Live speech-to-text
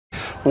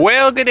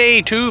Well, good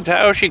day, tubes.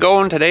 How's she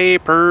going today?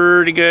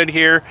 Pretty good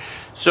here.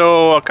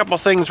 So a couple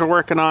things we're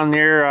working on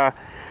there.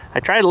 I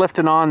tried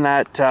lifting on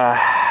that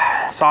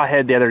saw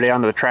head the other day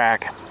onto the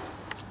track,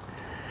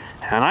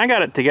 and I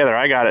got it together.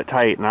 I got it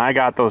tight, and I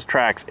got those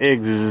tracks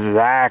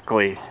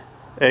exactly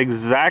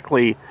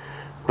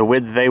the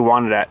width they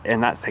wanted at,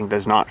 and that thing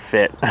does not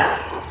fit.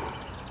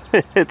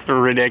 It's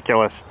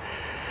ridiculous.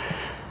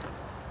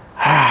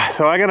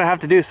 So I'm gonna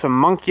have to do some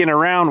monkeying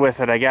around with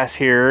it, I guess,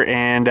 here,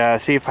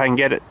 and see if I can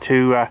get it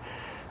to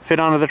fit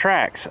onto the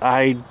tracks.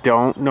 I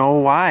don't know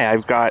why.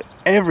 I've got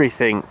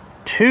everything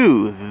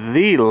to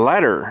the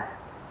letter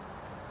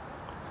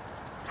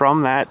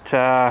from that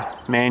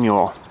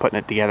manual, putting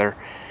it together,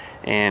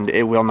 and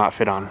it will not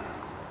fit on.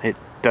 It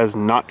does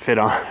not fit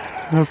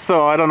on.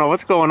 So I don't know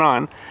what's going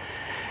on.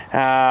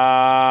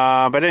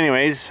 But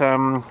anyways,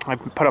 I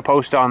put a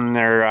post on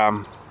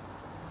their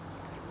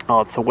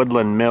oh, it's the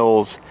Woodland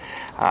Mills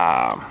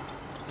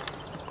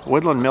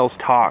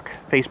Talk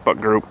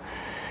Facebook group,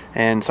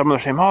 and some of them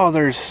are saying, oh,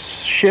 there's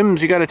shims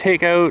you got to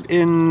take out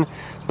in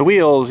the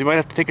wheels. You might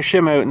have to take a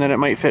shim out and then it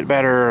might fit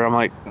better. I'm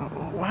like,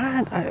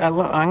 what?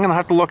 I'm gonna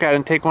have to look at it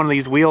and take one of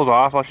these wheels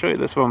off. I'll show you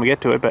this when we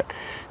get to it, but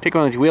take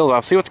one of these wheels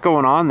off, see what's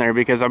going on there,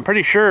 because I'm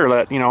pretty sure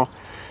that, you know,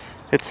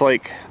 it's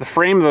like the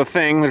frame of the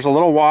thing, there's a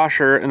little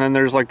washer, and then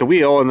there's like the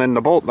wheel, and then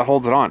the bolt that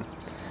holds it on.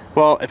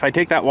 Well, if I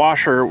take that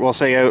washer, we'll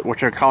say out, which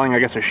they're calling, I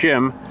guess, a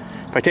shim,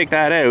 if I take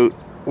that out,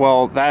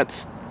 well,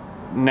 that's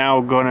now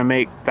going to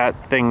make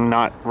that thing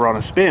not run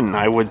a spin,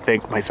 I would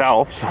think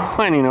myself. So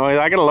anyway,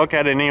 I got to look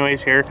at it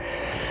anyways here,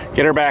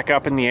 get her back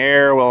up in the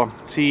air. We'll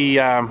see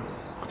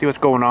what's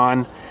going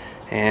on,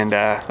 and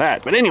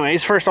that. But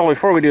anyways, first of all,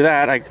 before we do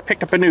that, I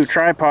picked up a new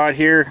tripod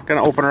here.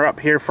 Gonna open her up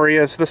here for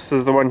you. So this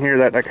is the one here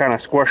that I kind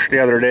of squished the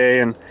other day,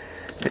 and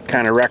it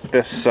kind of wrecked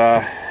this.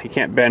 You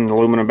can't bend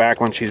aluminum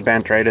back when she's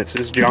bent, right? It's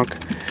just junk.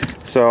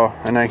 So,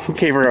 and I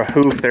gave her a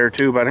hoof there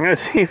too, but I'm gonna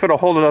see if it'll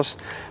hold us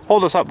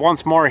up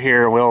once more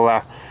here.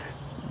 We'll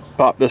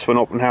pop this one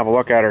open and have a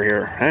look at her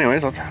here.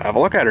 Anyways, let's have a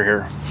look at her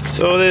here.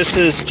 So this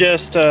is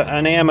just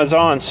an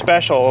Amazon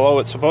special, although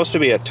it's supposed to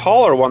be a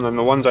taller one than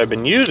the ones I've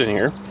been using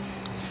here.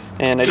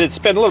 And I did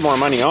spend a little more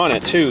money on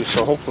it too,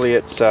 so hopefully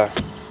it's a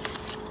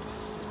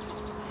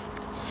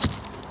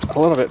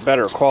little bit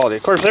better quality.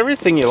 Of course,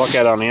 everything you look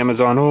at on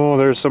Amazon, oh,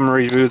 there's some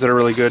reviews that are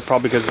really good,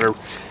 probably because they're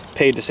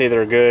paid to say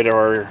they're good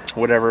or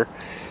whatever.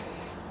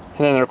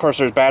 And then of course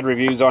there's bad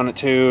reviews on it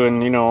too,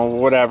 and you know,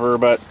 whatever,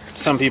 but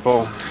some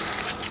people,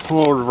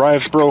 oh, the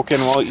drive's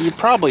broken. Well, you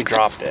probably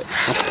dropped it.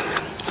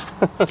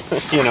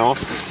 You know,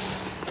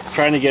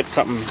 trying to get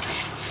something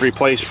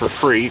replaced for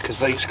free because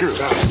they screwed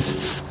up.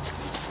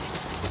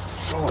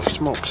 Holy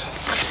smokes.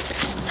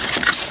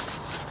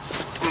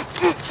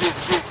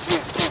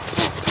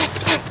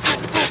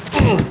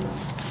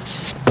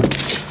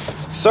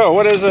 So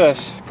what is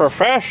this?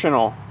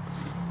 Professional.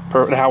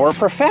 Now we're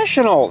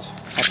professionals.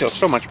 I feel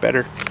so much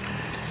better.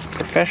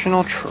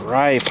 Professional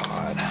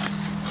tripod.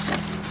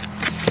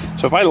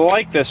 So if I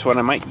like this one,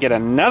 I might get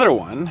another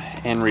one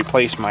and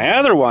replace my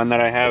other one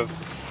that I have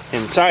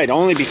inside,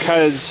 only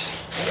because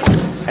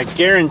I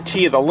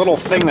guarantee the little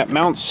thing that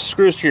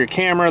screws to your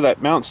camera,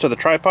 that mounts to the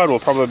tripod, will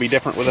probably be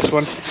different with this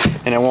one,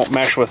 and it won't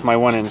mesh with my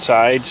one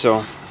inside.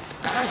 So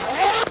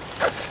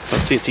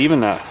let's see, it's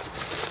even a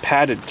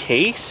padded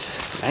case.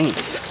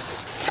 Nice.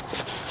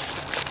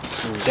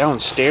 I'm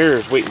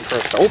downstairs waiting for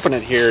us to open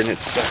it here, and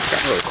it's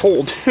gotten really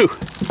cold too.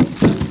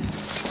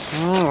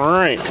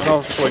 Alright, what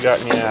else we got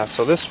in the ass?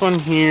 So this one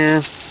here,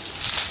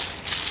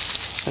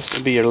 this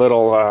would be your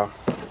little,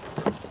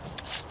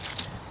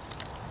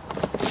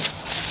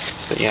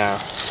 but yeah,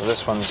 so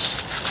this one's,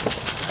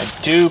 I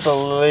do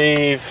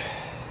believe,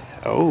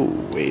 oh,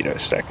 wait a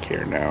sec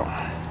here now.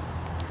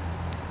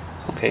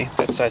 Okay,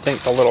 that's, I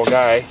think, the little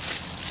guy.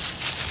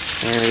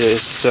 There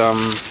is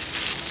some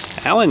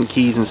Allen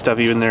keys and stuff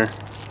even there.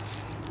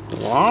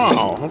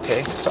 Wow,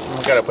 okay, something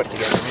we gotta put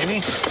together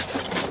maybe.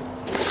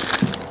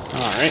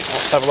 Alright,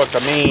 let's have a look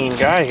at the main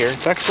guy here.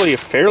 It's actually a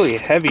fairly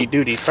heavy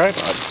duty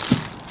tripod.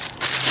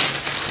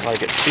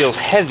 Like, it feels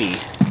heavy,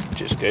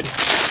 which is good.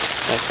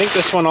 And I think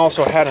this one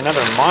also had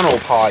another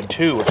monopod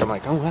too, which I'm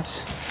like, oh,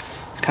 that's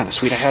kind of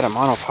sweet. I had a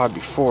monopod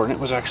before and it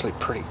was actually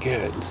pretty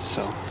good,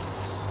 so.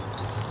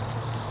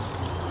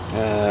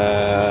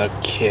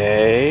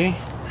 Okay.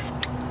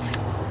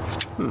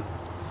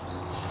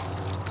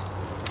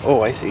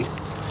 Oh, I see.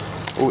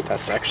 Oh,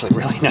 that's actually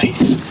really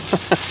nice.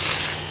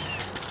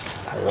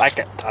 I like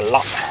it a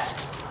lot.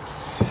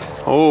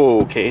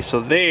 Okay, so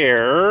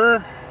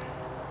there.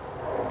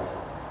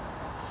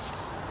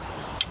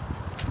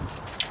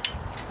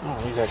 Oh,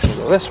 these actually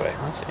go this way.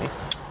 Let's see.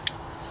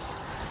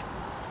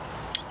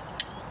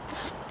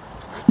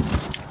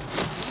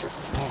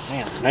 Oh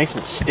man, nice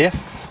and stiff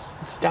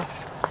and stuff.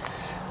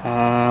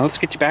 Let's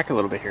get you back a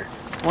little bit here.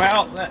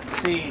 Well,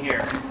 let's see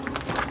here.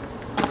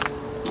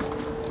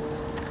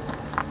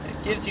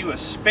 Gives you a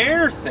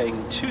spare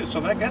thing too,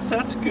 so I guess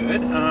that's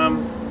good. Now,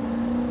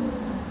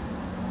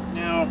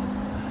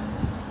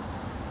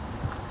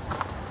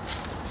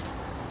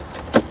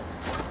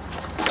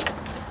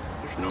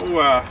 there's no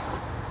no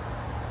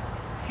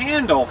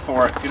handle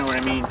for it, if you know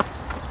what I mean. Not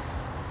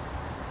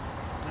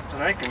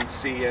that I can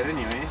see yet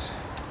anyways.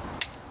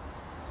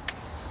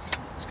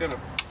 Just gonna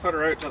put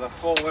her out to the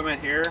full limit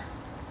here.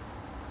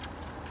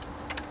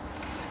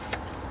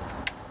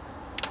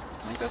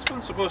 I think this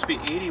one's supposed to be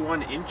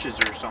 81 inches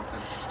or something,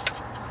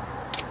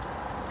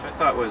 which I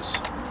thought was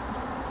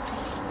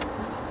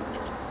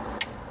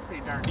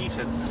pretty darn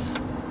decent.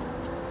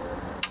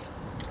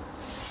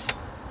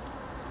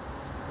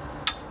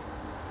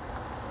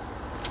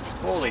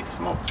 Holy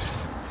smokes.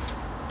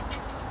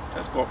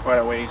 Does go up quite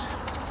a ways.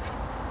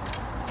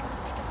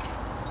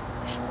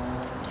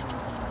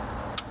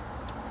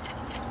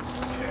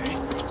 Okay.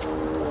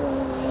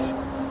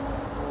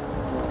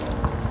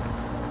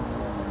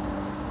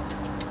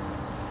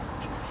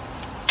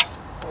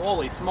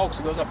 Holy smokes,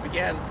 it goes up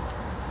again.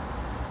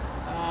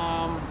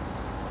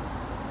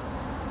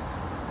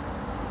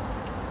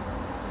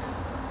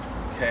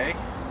 Okay.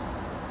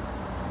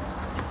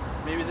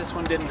 Maybe this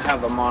one didn't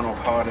have the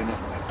monopod in it.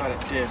 I thought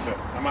it did, but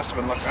I must have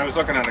been looking. I was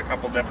looking at a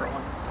couple different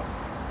ones. So.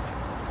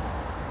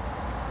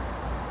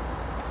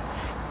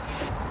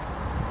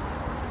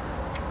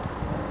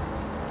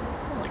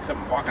 Like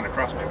something walking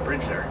across my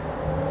bridge there.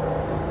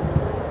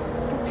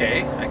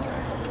 Okay.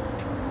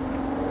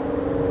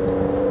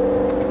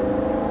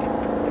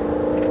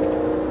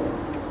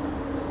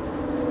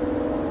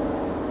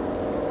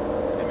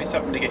 Give me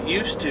something to get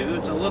used to.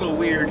 It's a little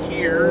weird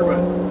here,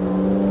 but.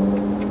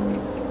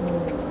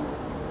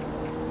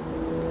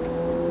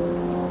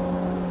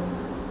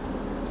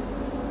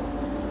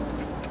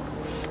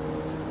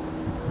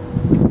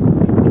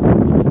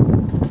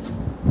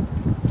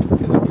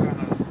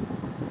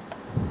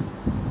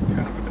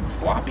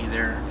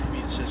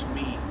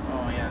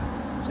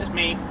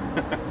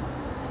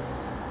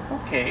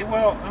 Okay,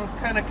 well, I'm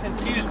kind of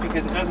confused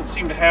because it doesn't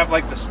seem to have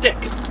like the stick.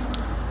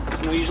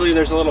 You know, usually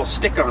there's a little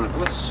stick on it.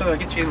 Let's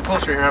get you in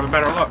closer here and have a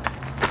better look.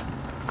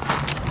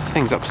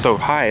 Thing's up so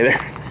high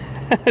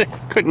there.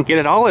 Couldn't get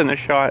it all in the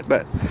shot,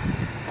 but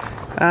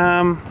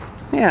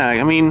yeah,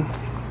 I mean,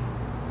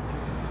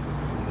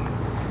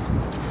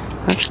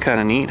 that's kind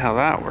of neat how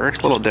that works.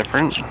 A little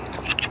different.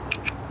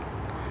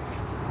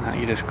 Now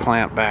you just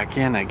clamp back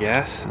in, I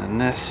guess, and then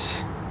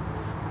this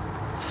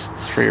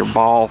for your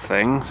ball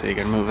thing, so you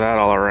can move that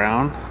all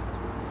around.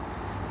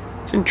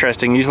 It's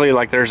interesting. Usually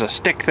like there's a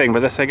stick thing,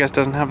 but this I guess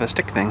doesn't have the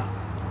stick thing.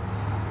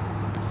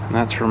 And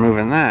that's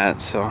removing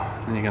that, so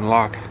then you can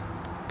lock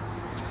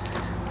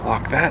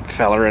that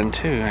feller in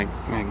too,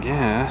 I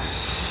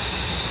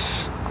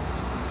guess.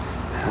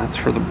 And that's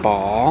for the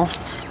ball.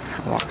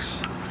 That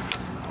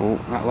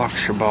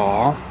locks your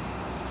ball.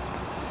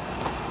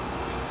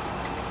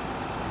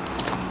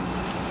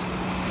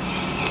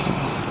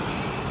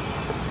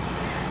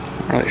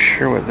 Not really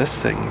sure what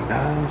this thing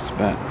does,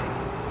 but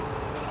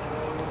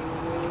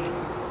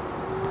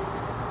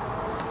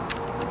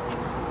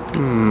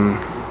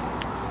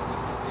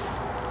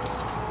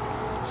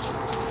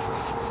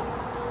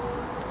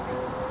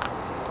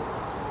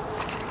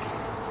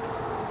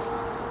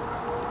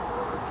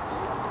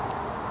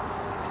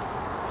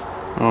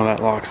oh,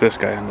 that locks this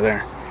guy under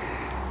there.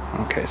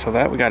 Okay, so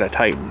that we gotta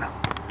tighten.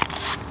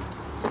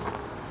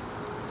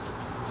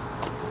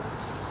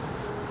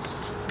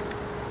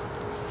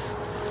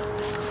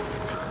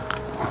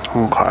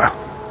 Okay.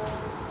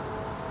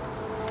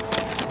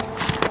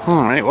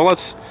 Alright, well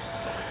let's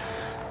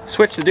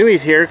switch the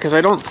Deweys here, because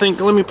I don't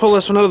think, let me pull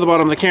this one out of the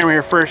bottom of the camera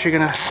here first. You're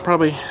gonna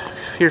probably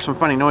hear some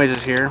funny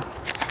noises here.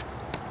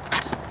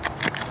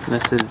 And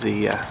this is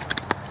the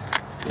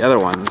other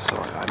one, so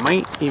I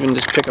might even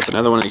just pick up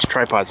another one of these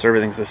tripods so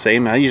everything's the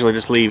same. I usually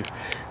just leave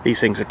these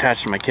things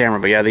attached to my camera,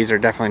 but yeah, these are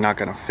definitely not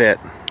gonna fit.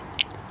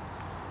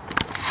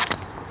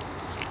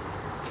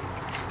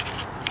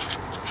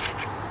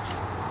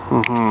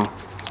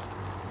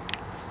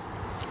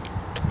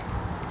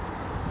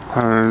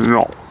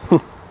 No.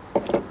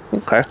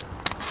 Okay.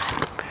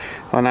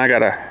 Well, now I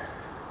gotta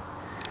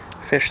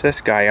fish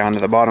this guy onto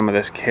the bottom of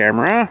this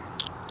camera.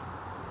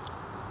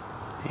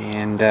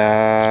 And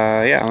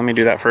yeah, let me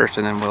do that first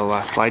and then we'll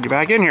slide you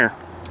back in here.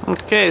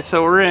 Okay,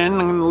 so we're in.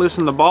 I'm gonna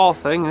loosen the ball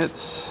thing. Yeah,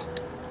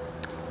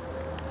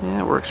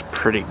 it works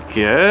pretty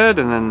good.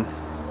 And then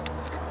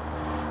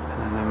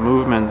the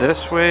movement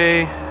this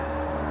way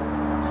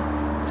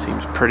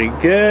seems pretty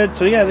good.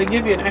 So yeah, they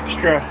give you an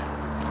extra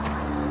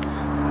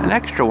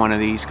one of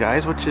these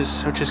guys, which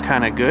is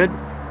kind of good.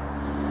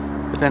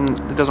 But then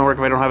it doesn't work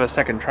if I don't have a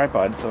second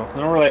tripod. So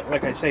normally,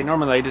 like I say,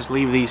 normally I just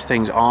leave these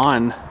things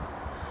on.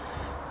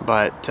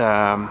 But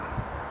now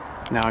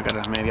I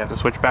gotta maybe have to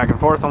switch back and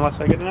forth unless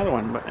I get another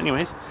one. But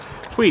anyways,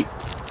 sweet.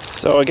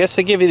 So I guess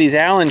they give you these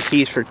Allen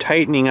keys for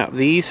tightening up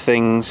these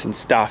things and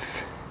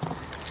stuff,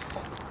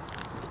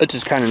 which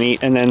is kind of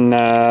neat. And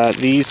then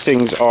these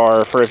things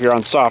are for if you're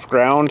on soft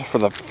ground for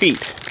the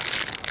feet,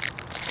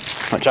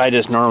 which I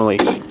just normally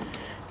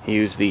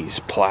use these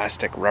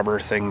plastic rubber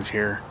things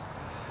here.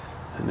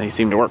 And they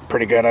seem to work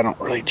pretty good. I don't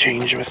really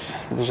change with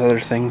those other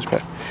things,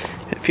 but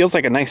it feels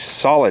like a nice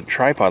solid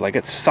tripod. Like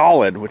it's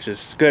solid, which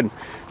is good.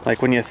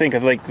 Like when you think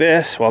of like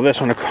this, well,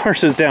 this one of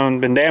course is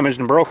been damaged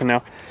and broken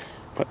now,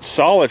 but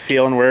solid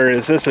feeling,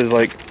 whereas this is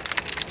like,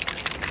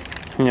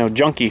 you know,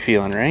 junky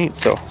feeling, right?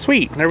 So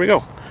sweet, there we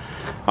go.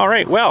 All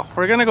right, well,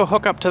 we're gonna go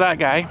hook up to that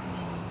guy.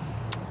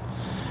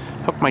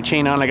 Hook my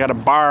chain on. I got a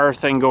bar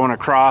thing going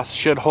across.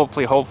 Should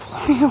hopefully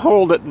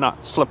hold it,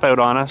 not slip out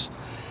on us.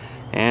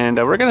 And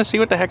we're gonna see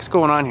what the heck's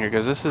going on here,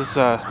 because this is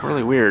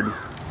really weird.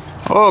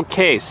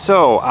 Okay,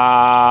 so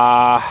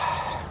I'll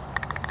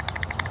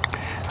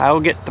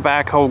get the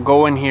backhoe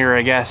going here,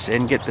 I guess,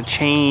 and get the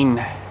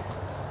chain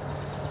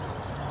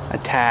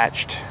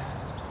attached.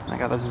 I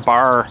got this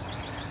bar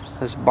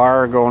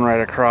going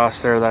right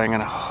across there that I'm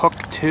gonna hook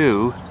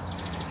to,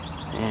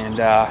 and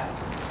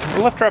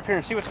we'll lift her up here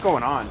and see what's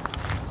going on.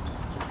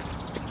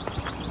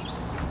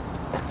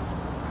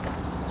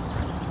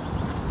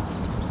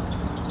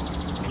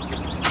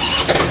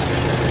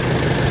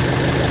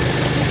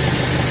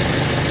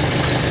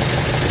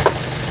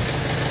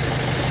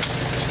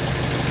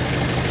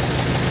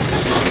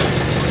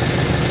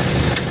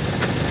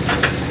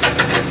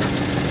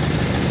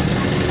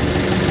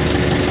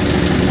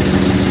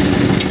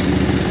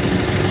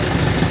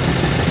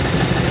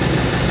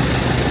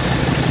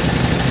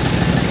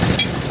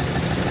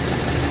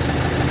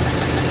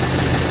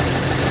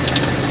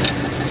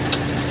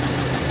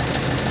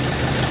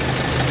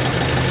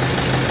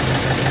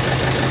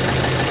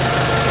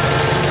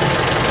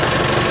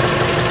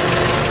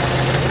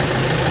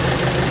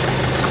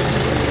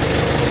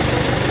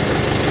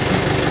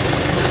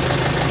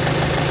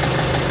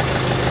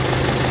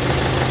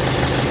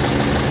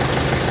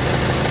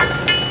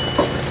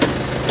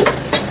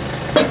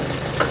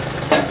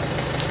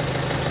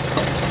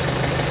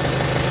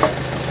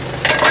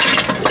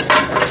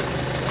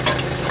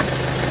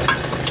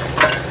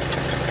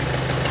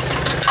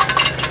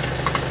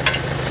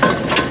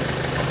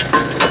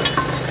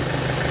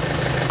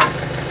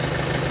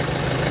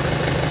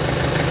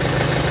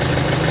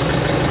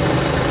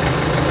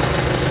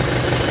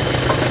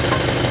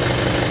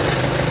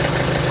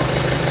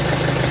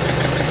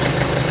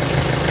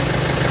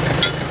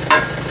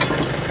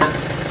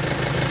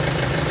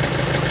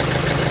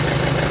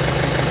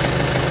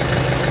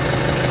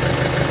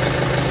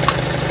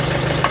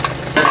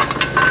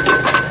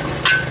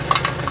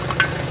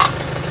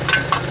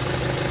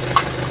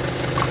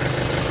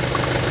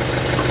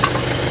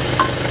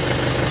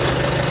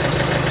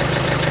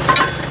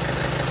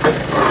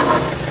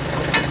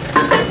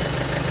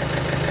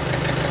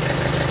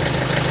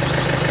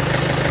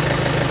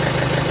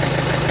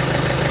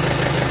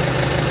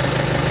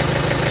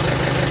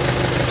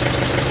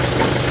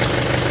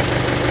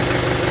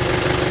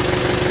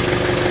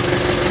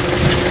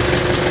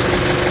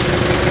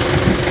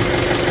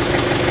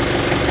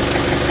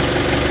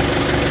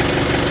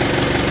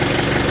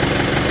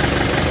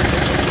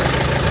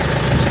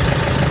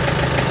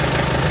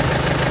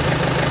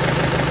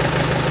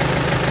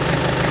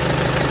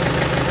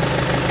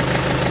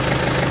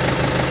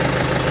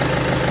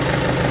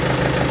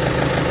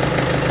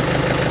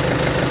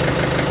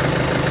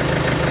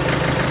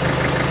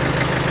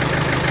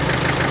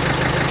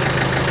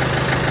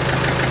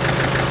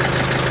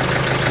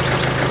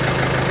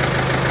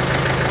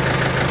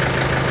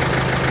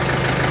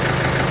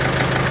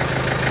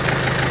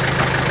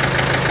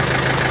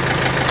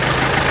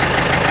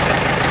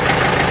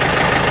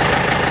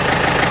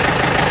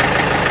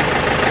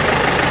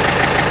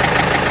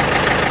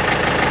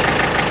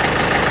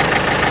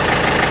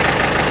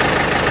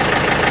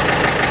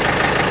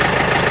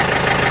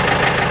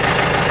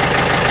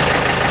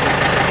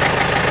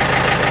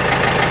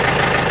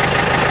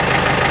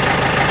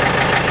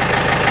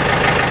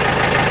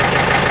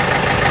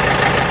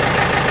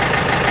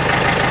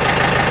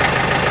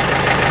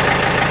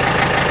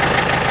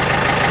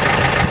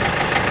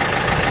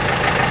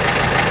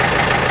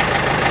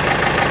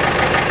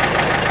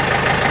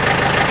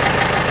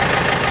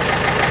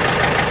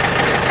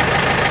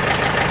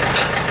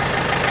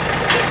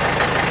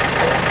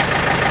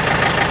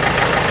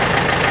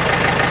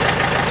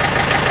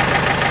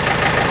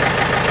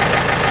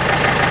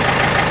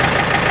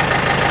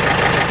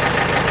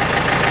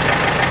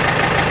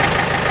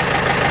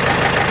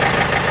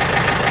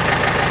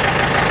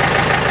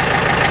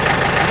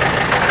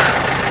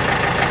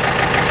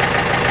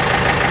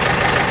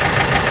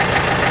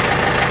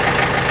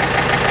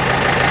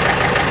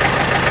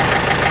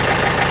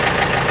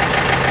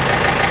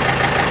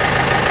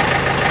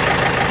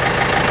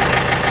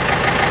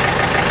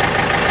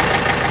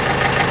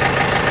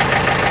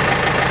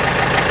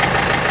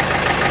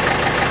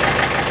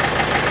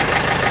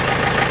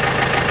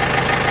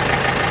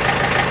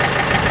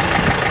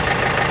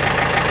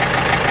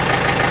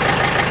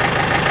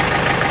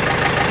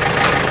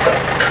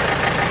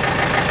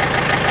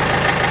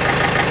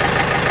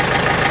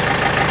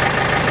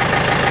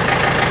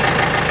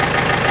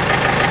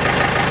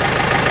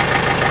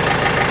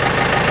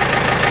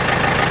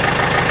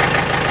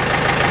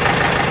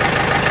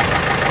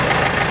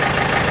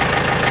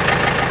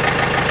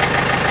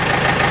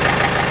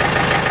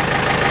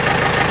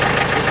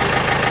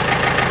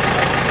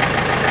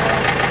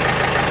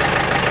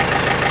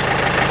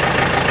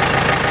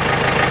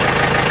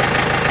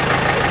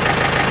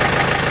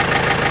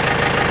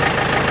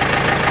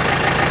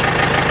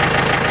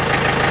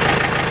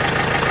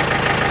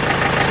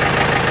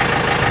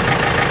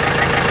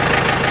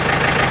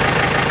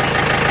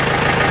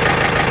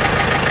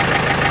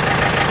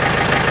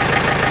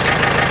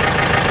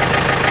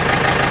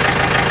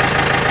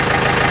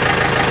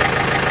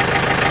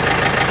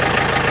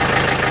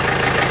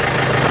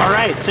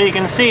 So you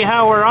can see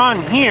how we're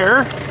on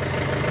here.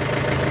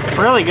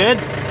 Really good.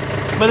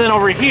 But then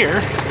over here,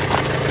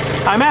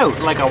 I'm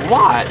out like a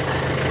watt.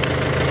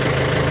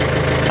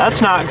 That's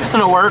not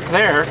gonna work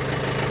there.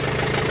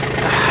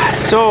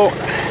 So,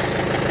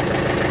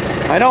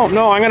 I don't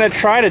know. I'm gonna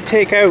try to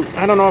take out,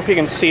 I don't know if you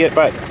can see it,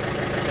 but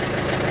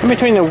in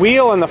between the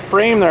wheel and the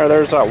frame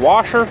there's a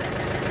washer.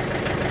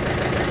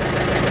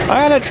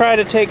 I'm gonna try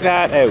to take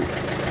that out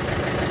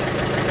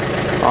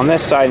on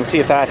this side and see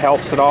if that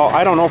helps at all.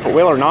 I don't know if it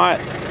will or not.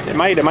 It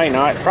might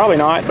not, probably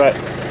not, but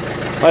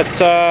let's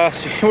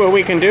see what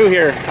we can do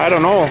here. I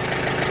don't know.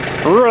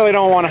 I really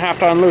don't want to have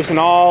to unloosen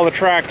all the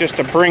track just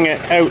to bring it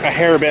out a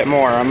hair bit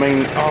more. I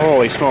mean,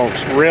 holy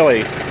smokes,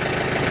 really,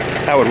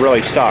 that would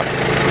really suck.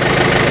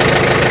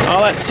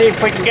 Well, let's see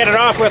if we can get it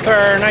off with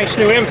our nice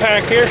new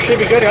impact here. Should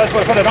be good, that's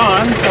why I put it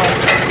on,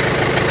 so.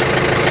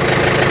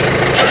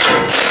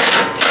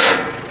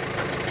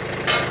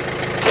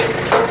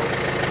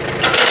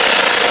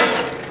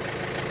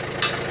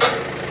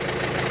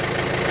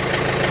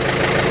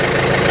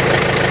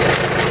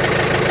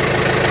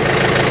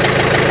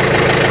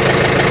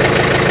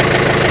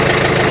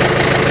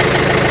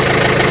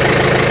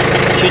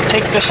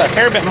 Take just a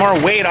hair bit more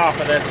weight off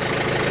of this.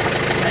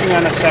 Hang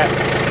on a sec.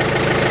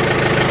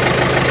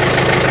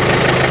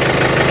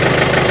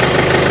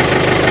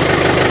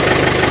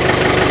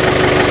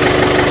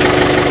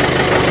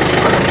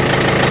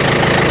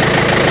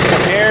 Just a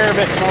hair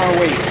bit more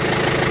weight.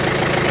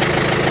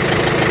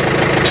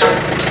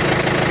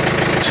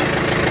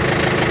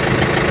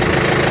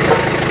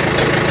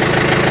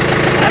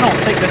 I don't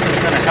think this is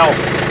going to help.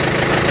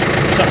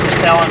 Something's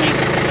telling me.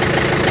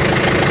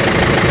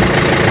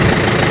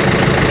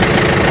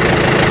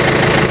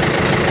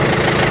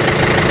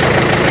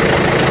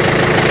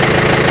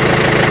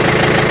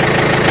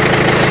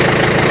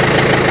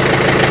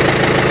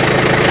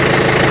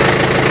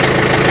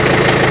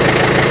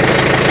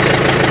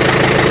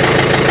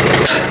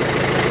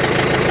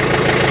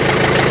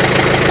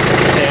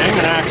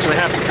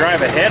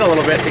 Ahead a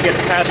little bit to get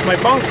past my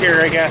bunk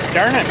here, I guess.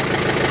 Darn it.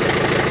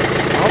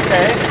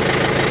 Okay.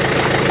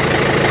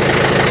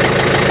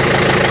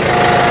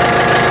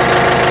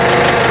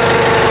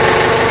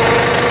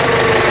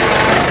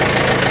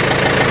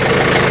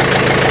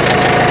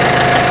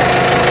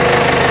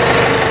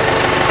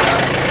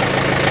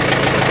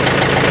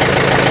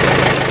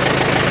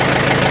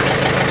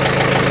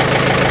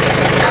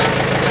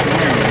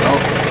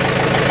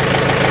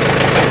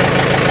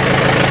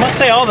 I must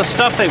say all the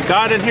stuff they've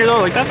got in here though,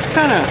 like that's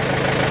kind of,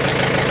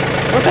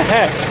 what the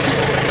heck?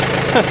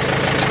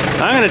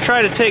 I'm going to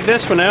try to take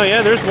this one out.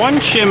 Yeah, there's one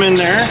shim in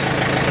there.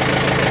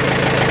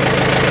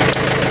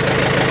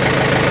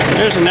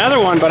 There's another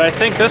one, but I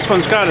think this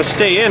one's got to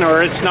stay in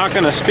or it's not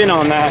going to spin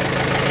on that.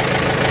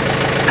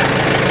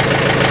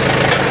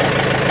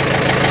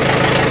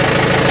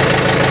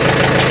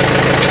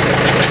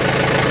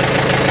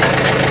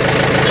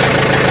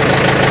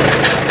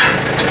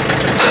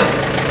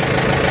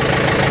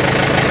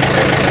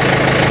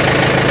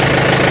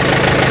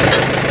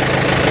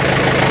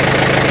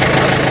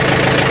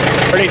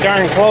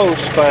 Darn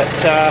close, but we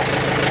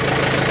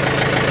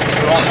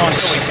won't know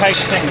until we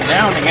tighten things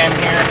down again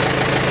here.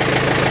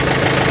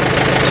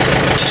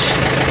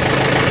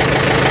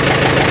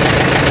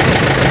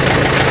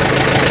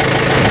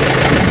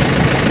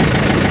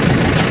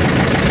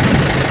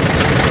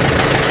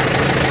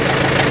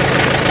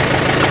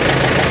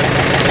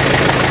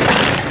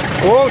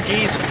 Whoa,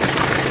 geez.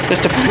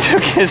 Just about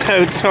took his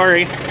out,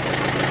 sorry.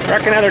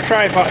 Wreck another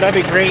tripod,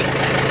 that'd be great.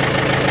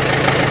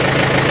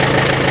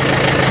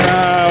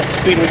 What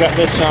speed we got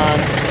this on?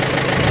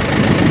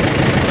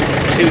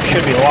 2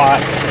 should be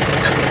lots.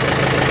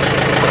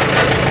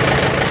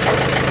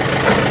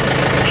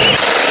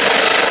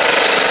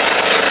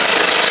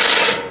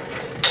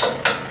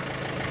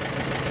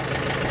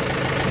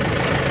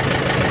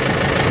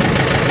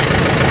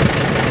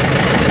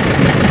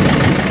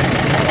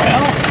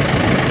 Well,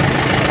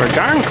 we're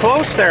darn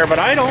close there, but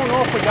I don't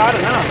know if we got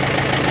enough.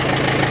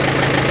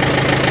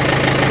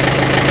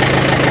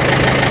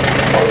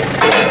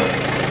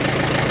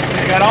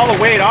 Got all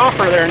the weight off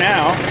her there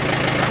now.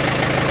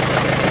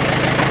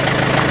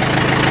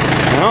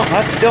 No,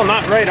 that's still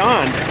not right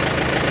on.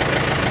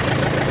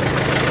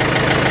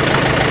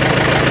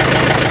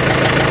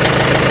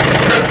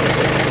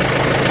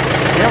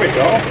 There we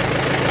go.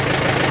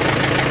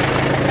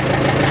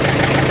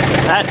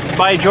 That,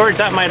 by George,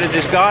 that might have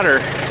just got her.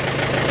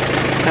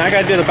 Now I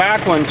gotta do the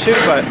back one too,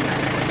 but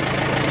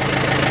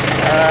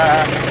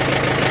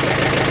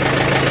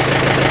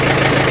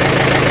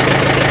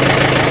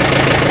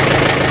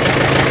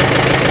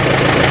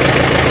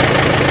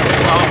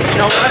you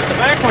know what? The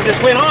back one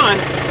just went on.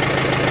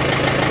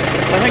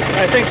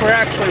 I think we're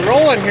actually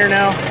rolling here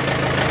now.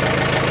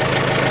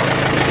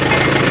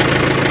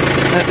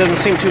 That doesn't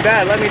seem too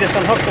bad. Let me just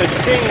unhook this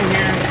chain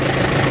here.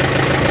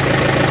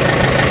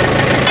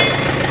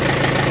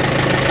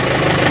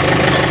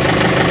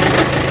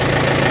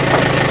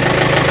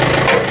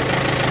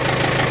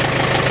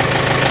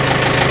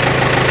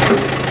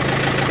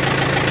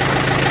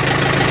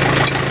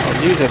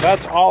 I'll do Geez, if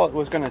that's all it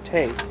was going to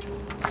take.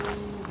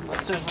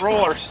 Let's just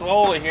roll her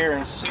slowly here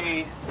and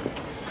see.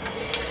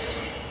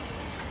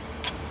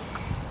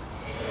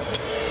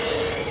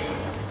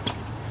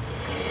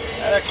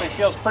 That actually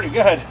feels pretty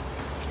good.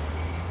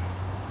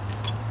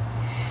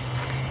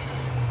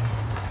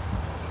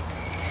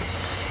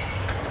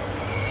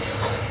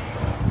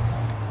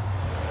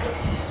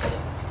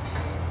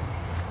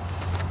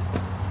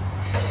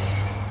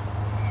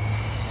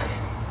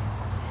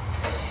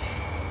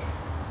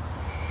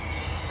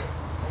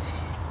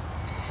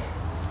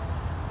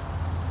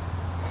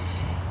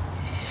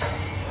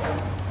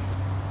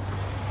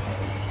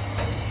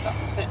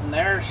 Something's hitting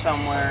there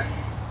somewhere.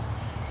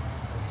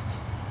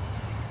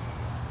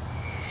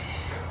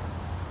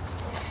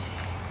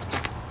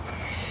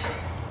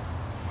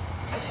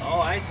 Oh,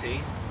 I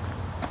see.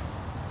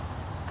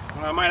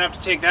 Well, I might have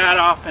to take that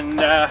off and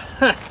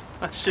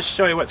let's just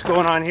show you what's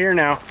going on here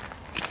now.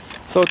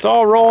 So it's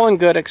all rolling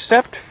good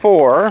except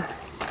for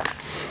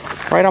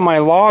right on my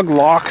log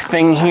lock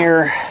thing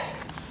here.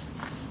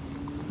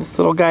 This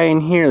little guy in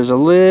here, there's a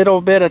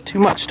little bit of too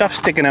much stuff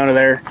sticking out of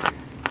there.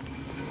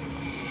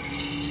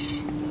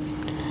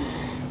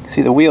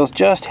 See, the wheel's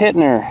just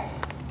hitting her.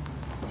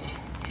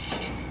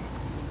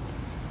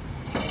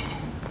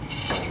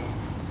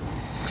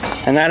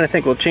 And that, I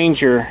think, will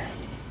change your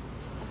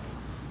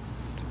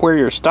where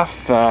your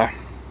stuff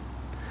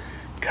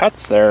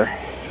cuts there.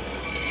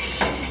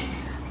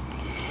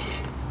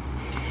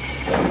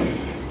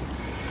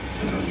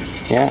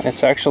 Yeah,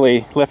 it's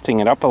actually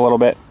lifting it up a little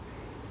bit.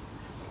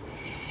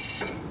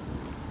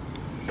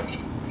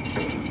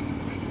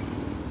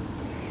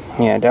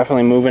 Yeah,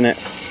 definitely moving it.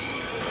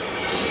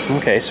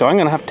 Okay, so I'm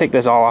gonna have to take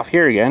this all off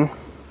here again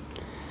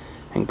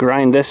and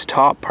grind this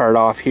top part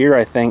off here,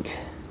 I think.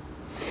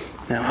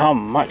 Now, how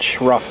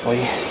much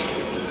roughly?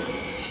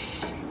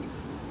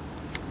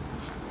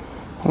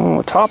 Oh,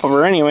 the top of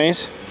her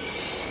anyways.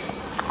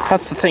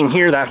 That's the thing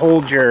here that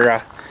holds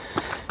your,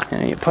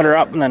 you put her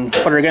up and then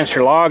put her against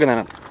your log and then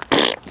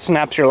it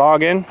snaps your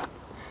log in.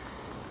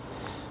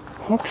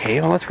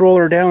 Okay, well, let's roll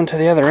her down to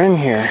the other end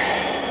here.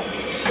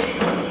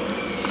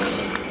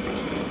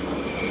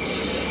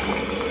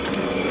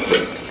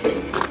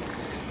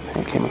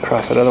 I came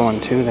across that other one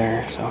too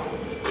there, so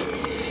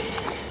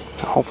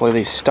hopefully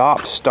these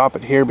stop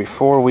it here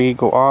before we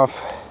go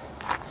off.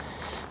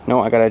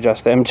 No, I gotta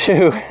adjust them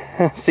too.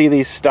 See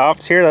these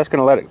stops here? That's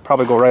gonna let it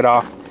probably go right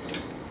off.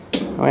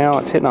 Well,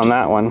 it's hitting on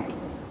that one.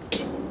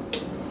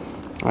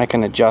 I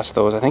can adjust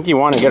those. I think you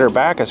want to get her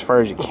back as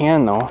far as you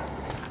can though.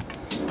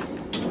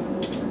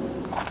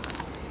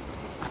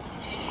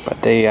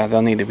 But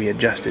they'll need to be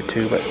adjusted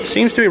too. But it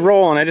seems to be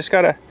rolling. I just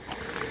gotta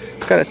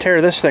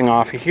tear this thing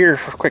off here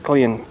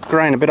quickly and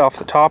grind a bit off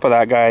the top of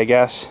that guy, I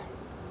guess.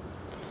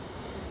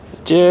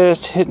 It's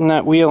just hitting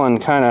that wheel and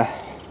kind of,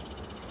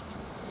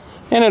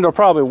 and it'll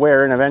probably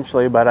wear in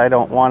eventually, but I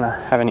don't want to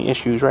have any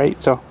issues,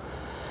 right? So,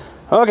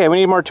 okay, we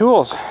need more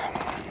tools.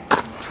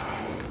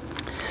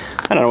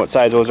 I don't know what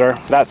size those are.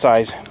 That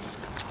size.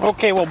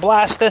 Okay, we'll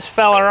blast this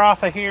fella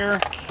off of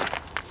here.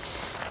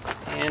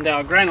 And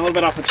I'll grind a little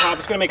bit off the top.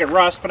 It's going to make it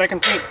rust, but I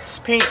can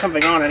paint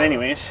something on it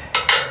anyways.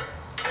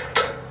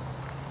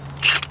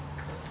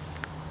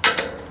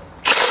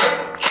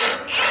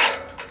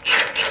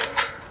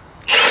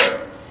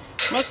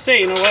 I must say,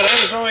 you know what,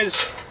 I was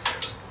always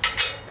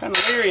kind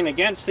of leery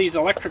against these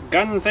electric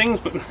gun things,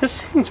 but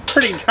this thing's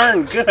pretty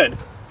darn good,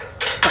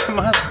 I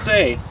must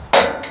say.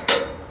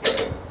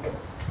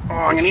 Oh,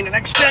 I'm gonna need an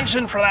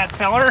extension for that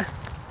feller.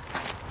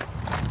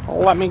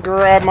 Let me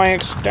grab my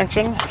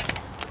extension.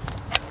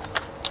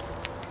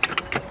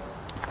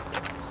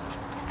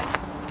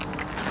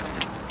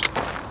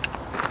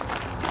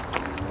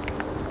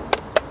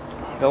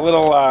 The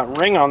little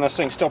ring on this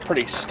thing's still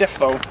pretty stiff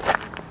though.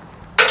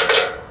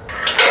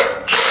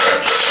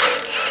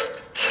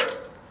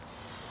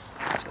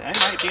 I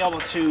might be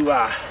able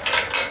to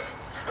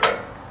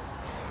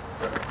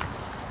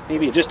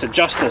maybe just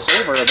adjust this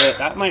over a bit.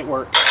 That might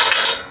work.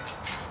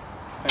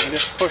 If I can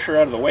just push her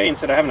out of the way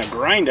instead of having to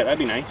grind it, that'd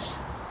be nice.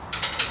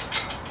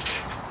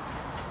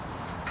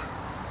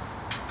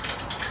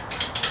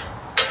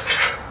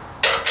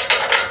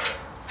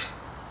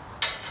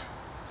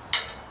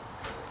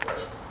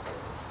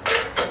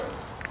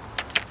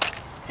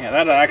 Yeah,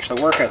 that'll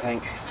actually work, I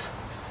think.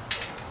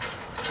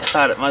 I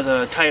thought it was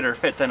a tighter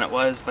fit than it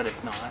was, but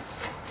it's not.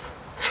 So.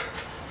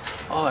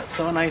 Oh, it's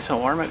so nice and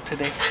warm out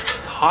today.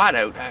 It's hot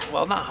out.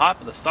 Well, not hot,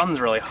 but the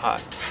sun's really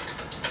hot.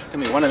 It's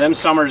gonna be one of them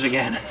summers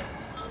again.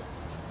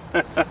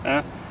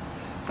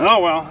 Oh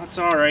well, that's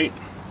all right.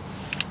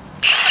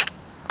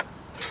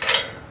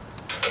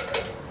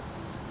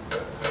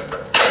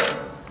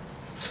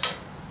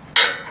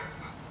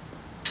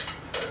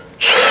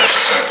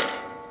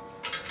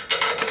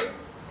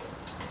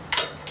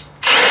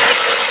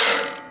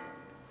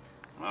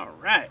 All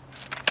right.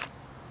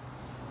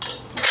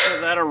 Let's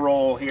give that a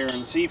roll here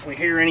and see if we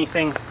hear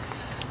anything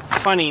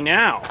funny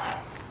now.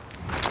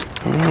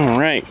 All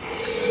right.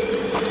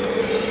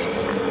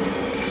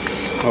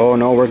 Oh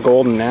no, we're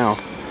golden now.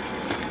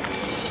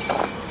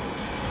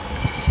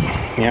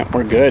 Yeah,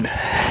 we're good.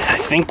 I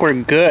think we're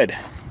good.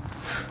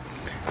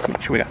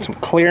 Make sure we got some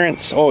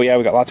clearance. Oh yeah,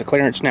 we got lots of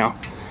clearance now.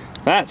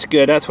 That's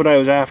good. That's what I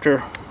was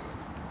after.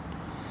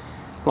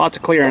 Lots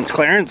of clearance.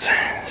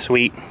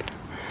 Sweet.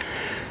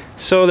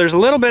 So there's a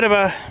little bit of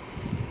a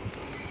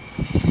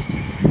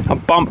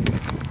bump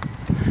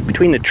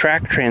between the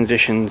track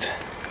transitions.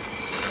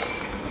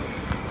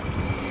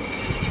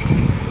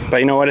 But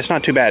you know what? It's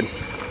not too bad.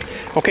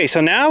 Okay, so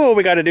now what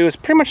we got to do is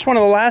pretty much one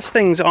of the last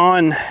things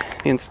on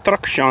the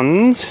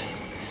instructions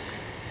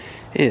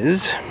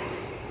is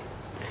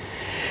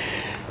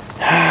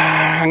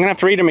I'm gonna have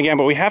to read them again,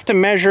 but we have to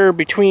measure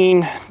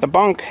between the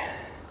bunk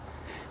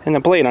and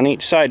the blade on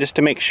each side just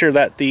to make sure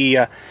that the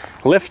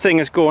lift thing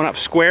is going up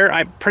square.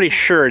 I'm pretty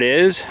sure it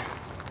is,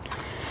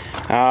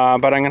 but I'm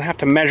gonna have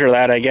to measure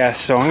that, I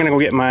guess. So I'm gonna go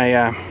get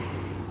my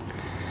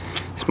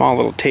small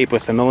little tape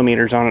with the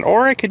millimeters on it,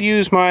 or I could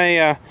use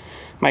my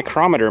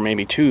micrometer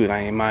maybe too,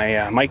 my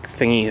mic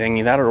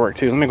thingy, that'll work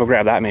too. Let me go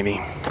grab that maybe.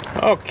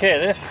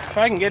 Okay, if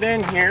I can get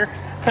in here,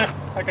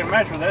 I can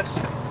measure this.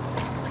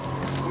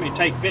 It's gonna be a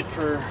tight fit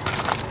for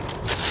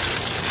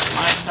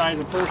my size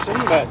of person,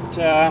 but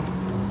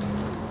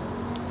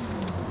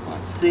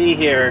let's see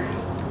here.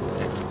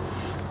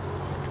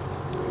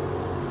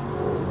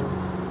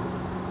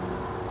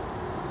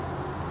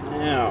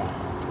 Now,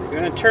 we're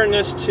going to turn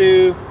this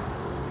to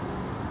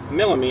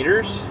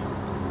millimeters.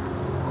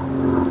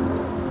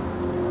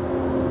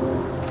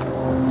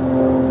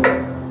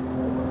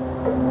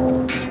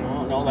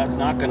 Oh, no, that's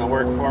not going to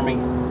work for me.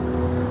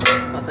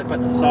 Unless I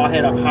put the saw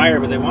head up higher,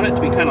 but they want it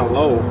to be kind of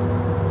low.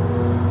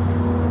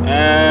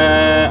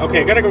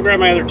 Okay, I gotta go grab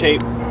my other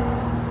tape.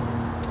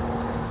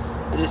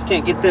 I just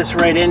can't get this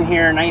right in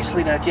here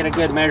nicely to get a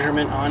good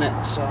measurement on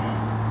it, so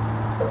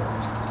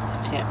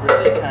I can't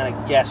really kind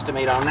of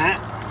guesstimate on that.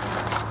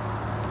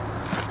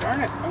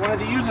 Darn it, I wanted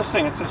to use this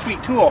thing. It's a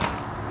sweet tool.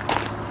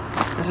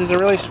 This is a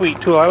really sweet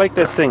tool. I like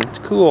this thing. It's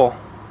cool.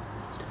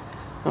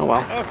 Oh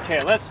well.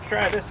 Okay, let's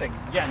try this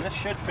again. This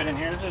should fit in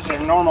here. This is a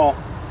normal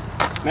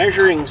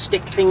measuring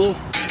stick thingy.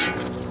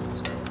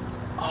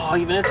 Oh,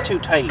 even it's too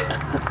tight.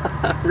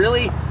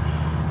 Really?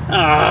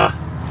 Well,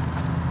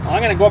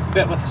 I'm going to go up a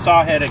bit with the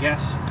saw head, I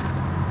guess.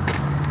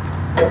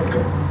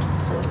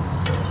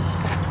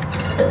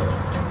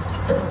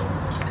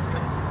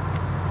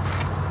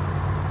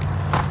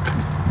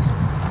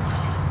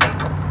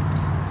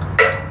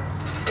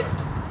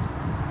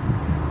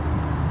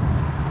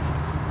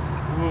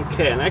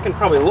 Okay, and I can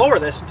probably lower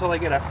this until I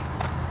get a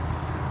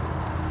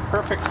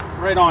perfect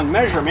right-on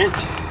measurement.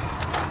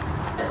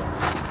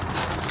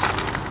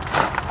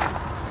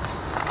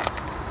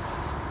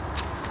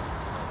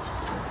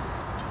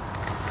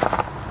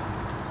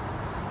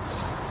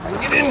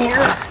 Get in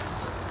here.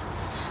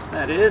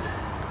 That is.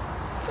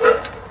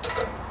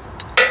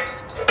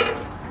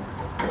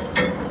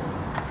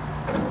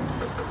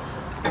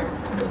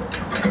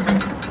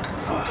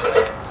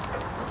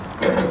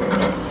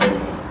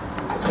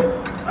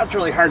 That's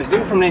really hard to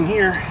do from in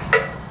here.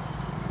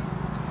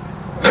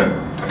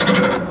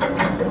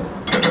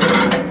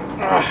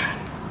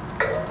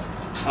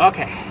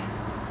 Okay.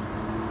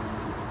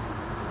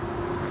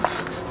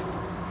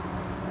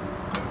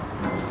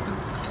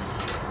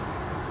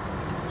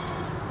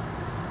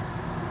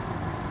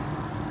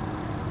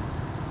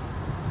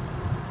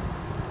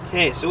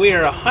 Okay, so we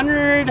are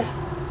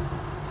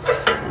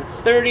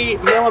 130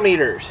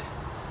 millimeters.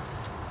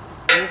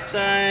 This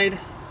side,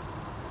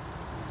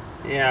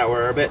 yeah,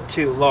 we're a bit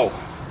too low.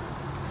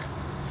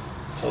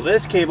 So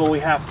this cable we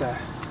have to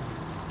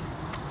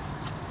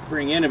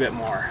bring in a bit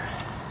more.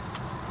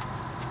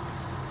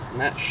 And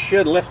that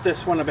should lift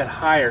this one a bit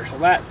higher. So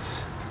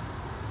that's,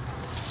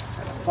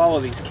 gotta follow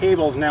these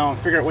cables now and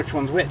figure out which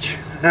one's which,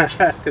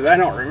 because I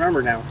don't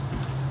remember now.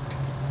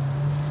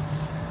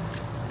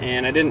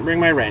 And I didn't bring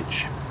my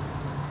wrench.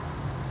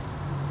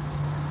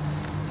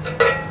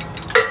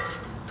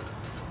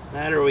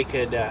 That, or we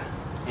could,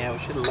 yeah, we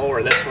should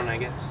lower this one, I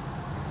guess.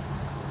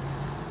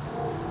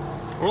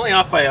 We're only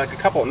off by like a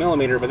couple of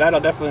millimeters, but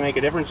that'll definitely make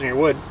a difference in your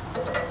wood.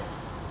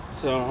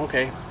 So,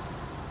 okay.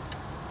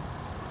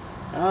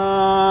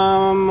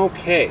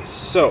 Okay,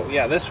 so,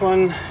 yeah, this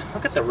one,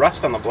 look at the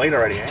rust on the blade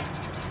already, eh?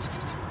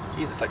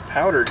 Jeez, it's like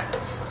powdered.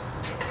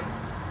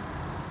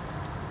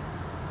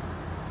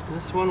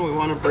 This one we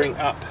want to bring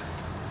up.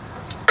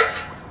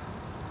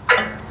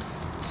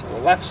 So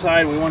the left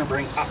side we want to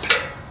bring up.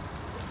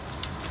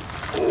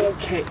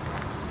 Okay,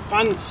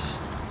 fun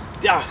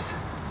stuff.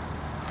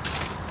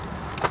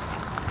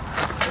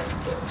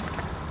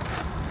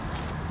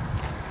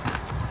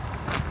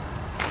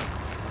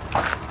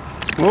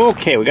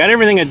 Okay, we got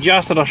everything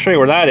adjusted. I'll show you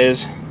where that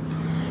is.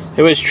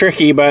 It was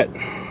tricky, but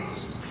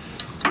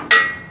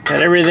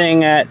got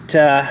everything at,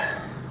 I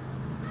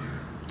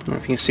don't know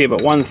if you can see,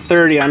 but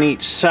 130 on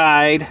each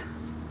side.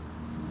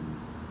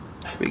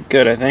 Should be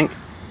good, I think.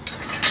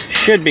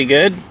 Should be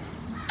good.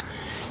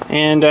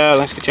 And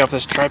let's get you off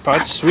this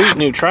tripod. Sweet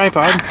new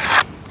tripod.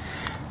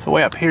 So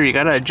way up here, you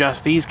gotta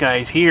adjust these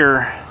guys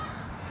here.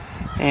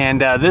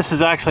 And this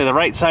is actually the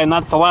right side, and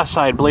that's the left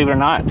side, believe it or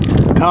not.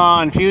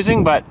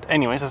 confusing, but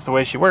anyways, that's the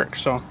way she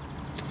works. So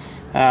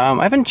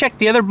I haven't checked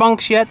the other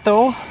bunks yet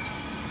though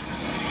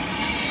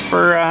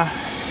for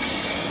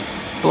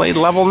blade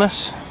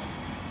levelness.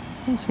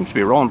 It seems to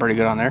be rolling pretty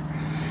good on there.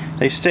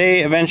 They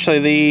say eventually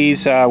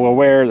these will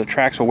wear, the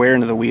tracks will wear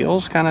into the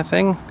wheels kind of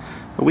thing.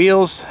 The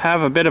wheels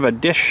have a bit of a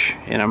dish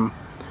in them.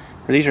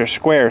 These are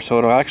square, so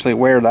it'll actually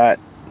wear that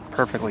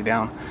perfectly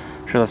down.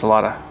 I'm sure that's a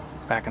lot of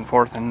back and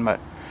forth in, but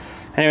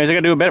anyways, I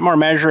gotta do a bit more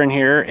measuring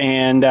here,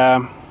 and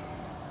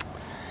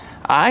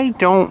I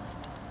don't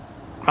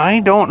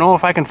know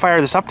if I can fire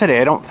this up today.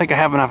 I don't think I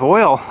have enough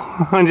oil.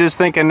 I'm just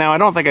thinking now, I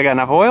don't think I got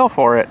enough oil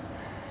for it.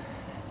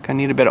 Gonna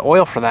need a bit of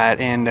oil for that,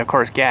 and of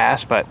course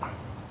gas, but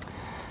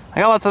I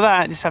got lots of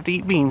that. I just have to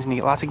eat beans and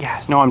eat lots of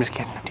gas. No, I'm just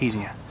kidding, I'm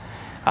teasing you.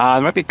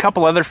 There might be a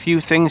couple other few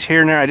things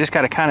here and there I just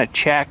gotta kind of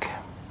check.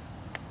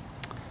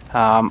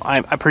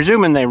 I'm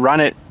presuming they run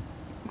it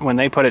when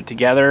they put it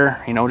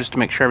together, you know, just to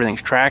make sure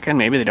everything's tracking.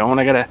 Maybe they don't.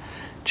 I gotta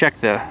check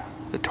the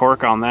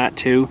torque on that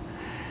too.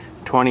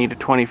 20 to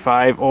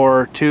 25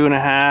 or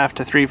 2.5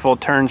 to 3 full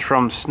turns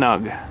from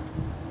snug.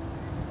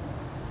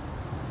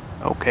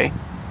 Okay,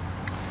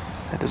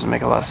 that doesn't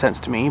make a lot of sense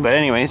to me, but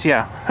anyways,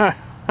 yeah.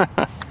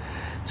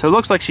 So it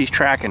looks like she's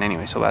tracking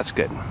anyway, so that's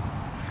good.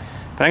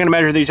 But I'm gonna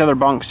measure these other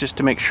bunks just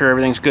to make sure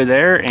everything's good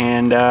there,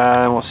 and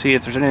we'll see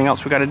if there's anything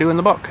else we got to do in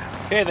the book.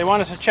 Okay, they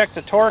want us to check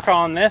the torque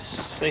on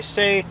this. They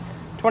say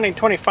 20 to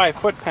 25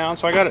 foot-pounds,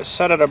 so I got it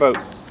set at about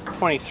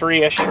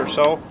 23-ish or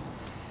so.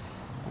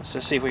 Let's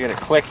just see if we get a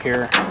click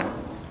here.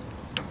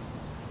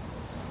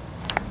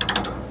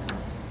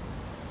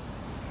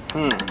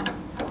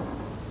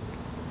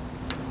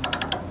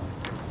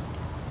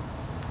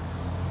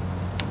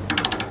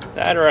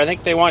 That, or I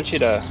think they want you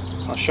to,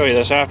 I'll show you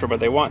this after, but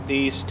they want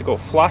these to go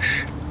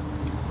flush.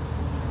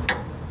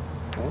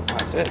 Oh,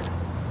 that's it.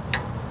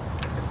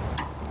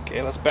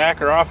 Okay, let's back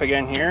her off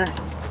again here.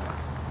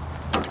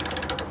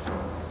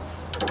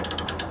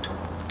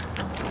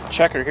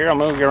 Check her here, I'll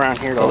move you around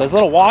here. So there's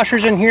little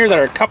washers in here that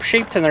are cup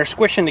shaped and they're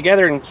squishing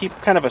together and keep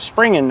kind of a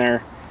spring in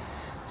there.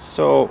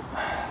 So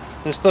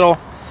this little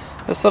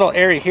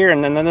area here,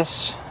 and then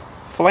this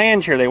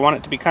flange here, they want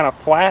it to be kind of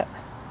flat.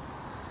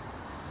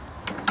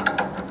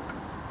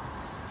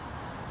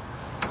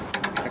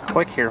 Get a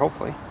click here,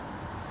 hopefully.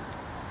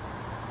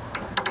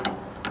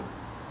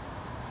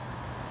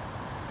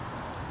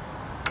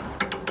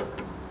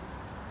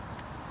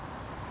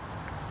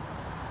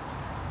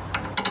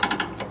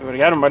 We would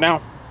have got him by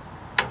now.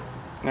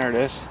 There it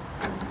is.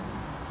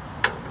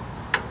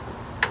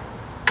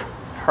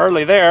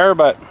 Hardly there,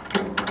 but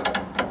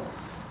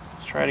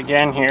let's try it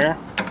again here.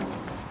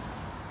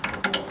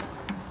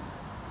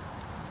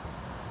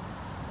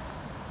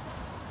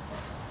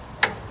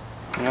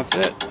 And that's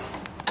it.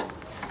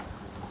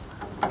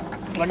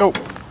 Let go.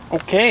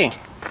 Okay.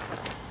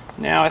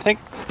 Now I think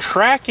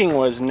tracking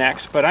was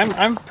next, but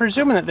I'm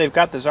presuming that they've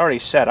got this already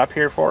set up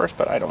here for us,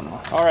 but I don't know.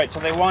 All right, so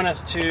they want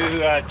us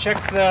to check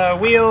the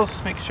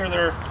wheels, make sure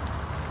they're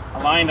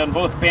aligned on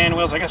both band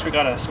wheels. I guess we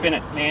gotta spin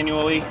it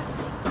manually.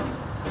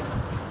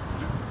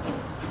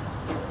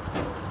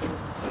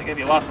 They give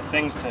you lots of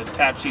things to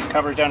attach these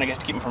covers down, I guess,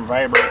 to keep them from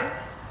vibrating.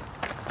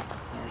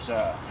 There's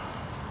a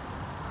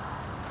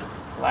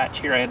latch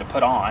here I had to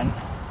put on.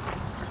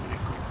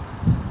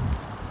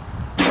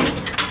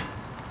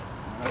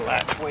 A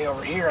latch way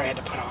over here I had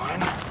to put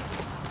on.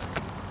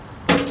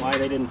 Why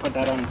they didn't put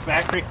that on the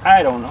factory,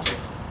 I don't know.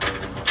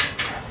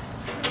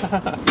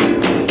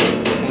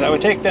 That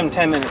would take them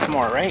 10 minutes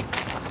more, right?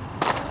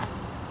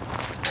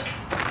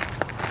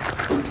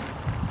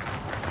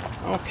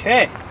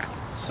 Okay,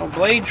 so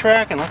blade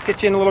track, and let's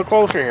get you in a little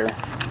closer here.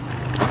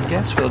 I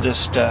guess we'll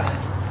just, I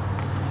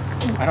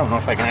don't know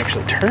if I can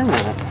actually turn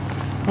that.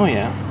 Oh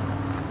yeah.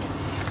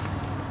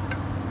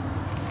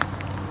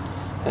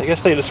 I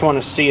guess they just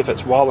want to see if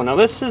it's wobbling. Now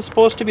this is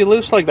supposed to be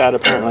loose like that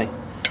apparently.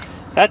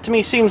 That to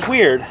me seems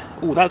weird.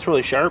 Ooh, that's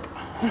really sharp.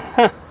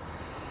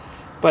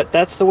 But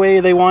that's the way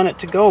they want it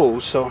to go,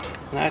 so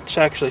that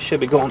actually should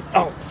be going,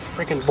 oh,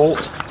 freaking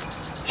bolts,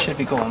 should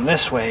be going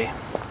this way.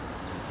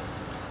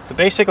 But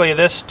basically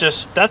this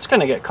just, that's going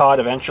to get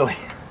caught eventually.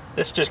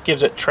 This just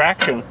gives it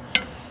traction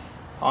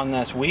on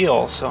this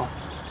wheel, so.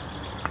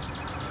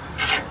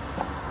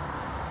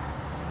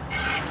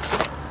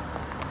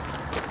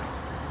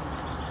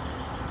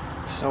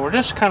 So we're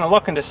just kind of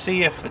looking to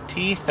see if the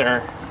teeth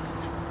are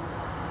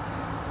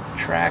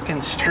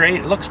tracking straight.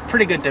 It looks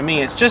pretty good to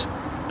me. It's just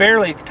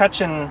barely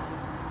touching,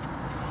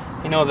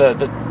 you know,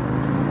 the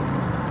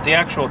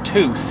actual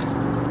tooth.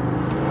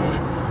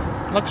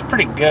 Looks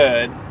pretty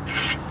good.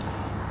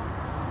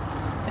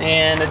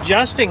 And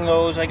adjusting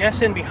those, I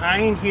guess in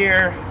behind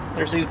here,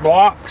 there's these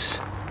blocks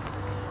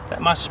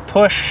that must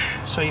push.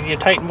 So if you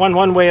tighten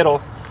one way,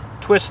 it'll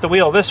twist the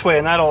wheel this way,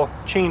 and that'll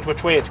change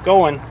which way it's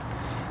going.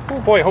 Oh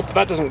boy, I hope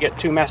that doesn't get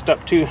too messed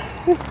up too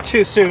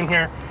soon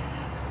here,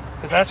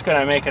 because that's going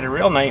to make it a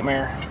real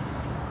nightmare.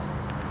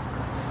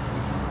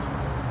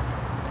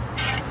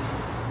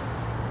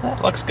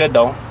 That looks good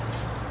though.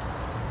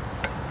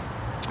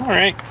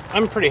 Alright,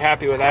 I'm pretty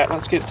happy with that.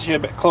 Let's get you a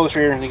bit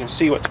closer here and you can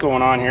see what's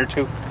going on here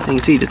too. You can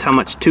see just how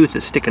much tooth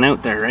is sticking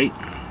out there, right?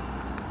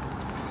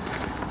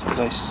 So as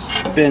I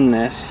spin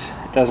this,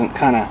 it doesn't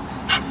kind of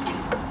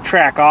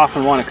track off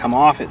and want to come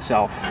off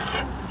itself.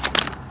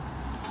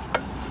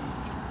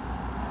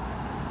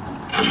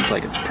 Seems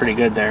like it's pretty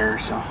good there,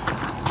 so.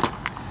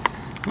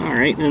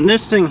 Alright, and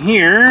this thing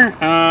here,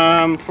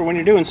 for when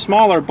you're doing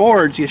smaller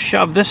boards, you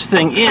shove this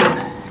thing in.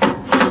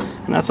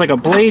 And that's like a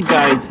blade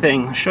guide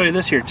thing. I'll show you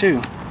this here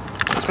too.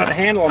 It's got a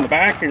handle on the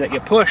back here that you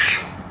push.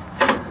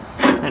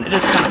 And it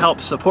just kind of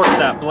helps support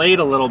that blade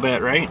a little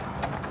bit, right?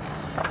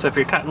 So if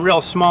you're cutting real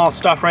small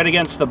stuff right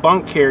against the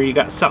bunk here, you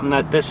got something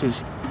that this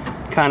is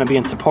kind of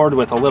being supported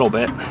with a little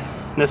bit.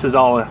 And this is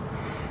all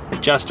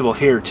adjustable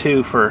here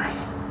too for,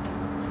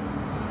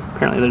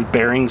 apparently there's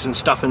bearings and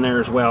stuff in there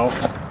as well.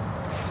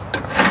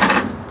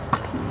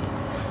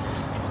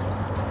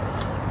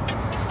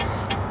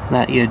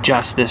 That you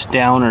adjust this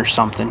down or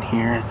something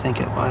here, I think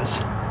it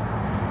was.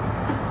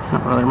 I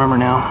don't really remember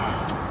now.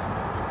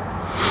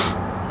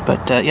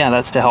 But yeah,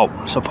 that's to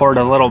help support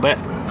a little bit.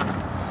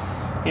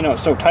 You know,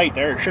 it's so tight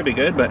there, it should be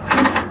good, but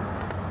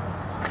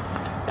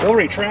we'll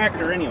retract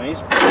her anyways.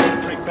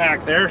 Right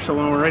back there, so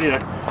when we're ready to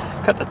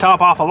cut the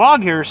top off a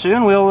log here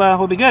soon,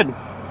 we'll be good.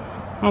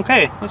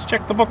 Okay, let's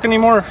check the book. Any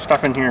more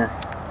stuff in here?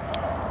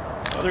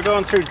 So they're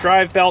going through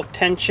drive belt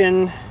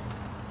tension.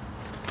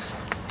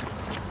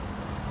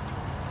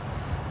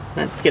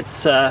 That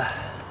gets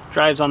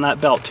drives on that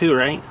belt too,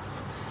 right?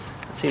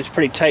 It seems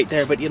pretty tight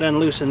there, but you then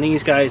loosen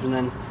these guys and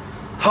then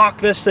hawk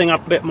this thing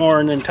up a bit more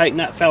and then tighten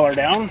that feller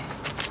down.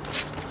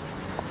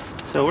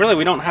 So really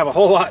we don't have a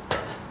whole lot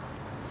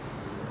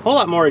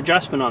more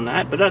adjustment on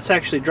that, but that's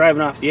actually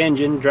driving off the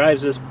engine,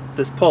 drives this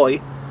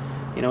pulley,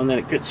 you know, and then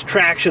it gets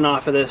traction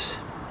off of this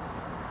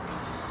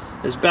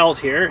belt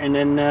here, and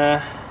then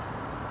it's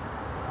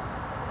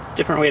a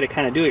different way to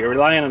kind of do it. You're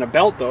relying on a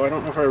belt though. I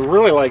don't know if I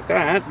really like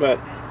that, but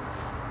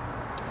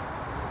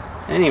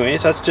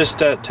anyways, that's just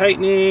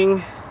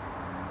tightening.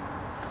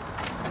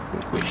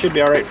 We should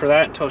be all right for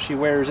that until she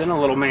wears in a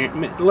little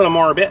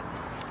more a bit.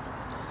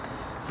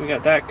 We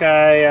got that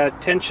guy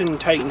tension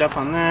tightened up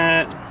on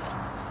that.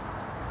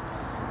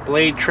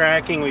 Blade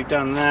tracking, we've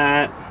done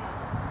that.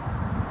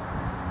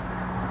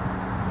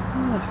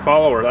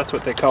 Follower, that's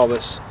what they call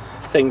this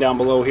thing down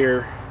below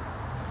here.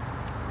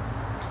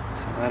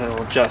 So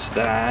that'll adjust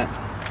that.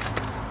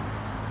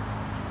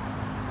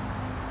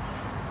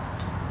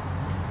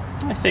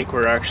 I think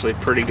we're actually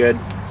pretty good.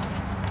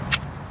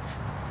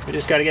 We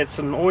just got to get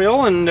some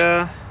oil and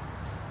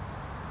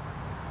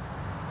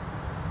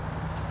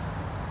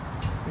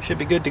we should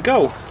be good to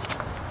go.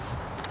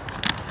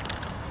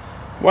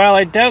 While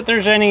I doubt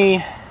there's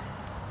any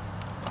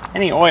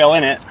oil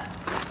in it.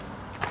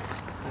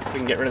 Let's see if we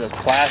can get rid of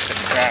this plastic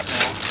crap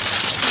now.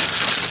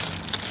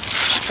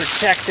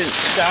 Protectant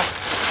stuff.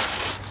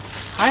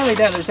 Highly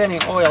doubt there's any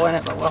oil in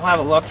it, but we'll have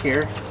a look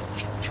here.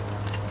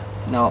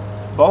 No.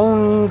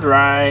 Bone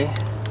dry.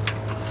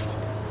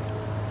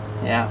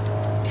 Yeah.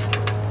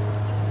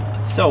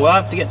 So we'll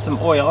have to get some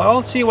oil.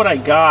 I'll see what I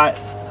got.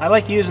 I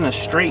like using a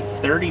straight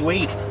 30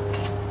 weight.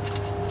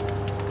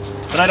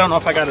 But I don't know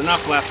if I got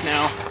enough left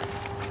now.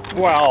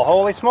 Well,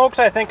 holy smokes,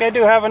 I think I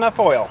do have enough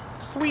oil.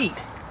 Sweet.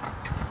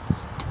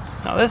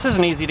 Now this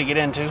isn't easy to get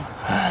into.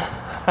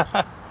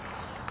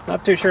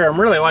 Not too sure I'm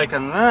really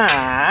liking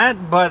that,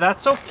 but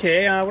that's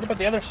okay. What about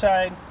the other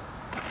side?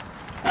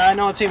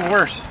 No, it's even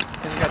worse.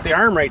 You got the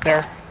arm right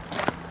there.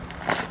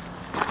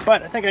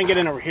 But I think I can get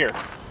in over here.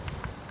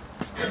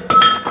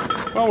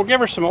 Well, we'll give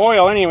her some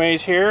oil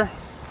anyways here.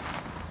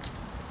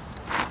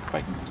 If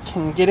I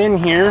can get in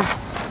here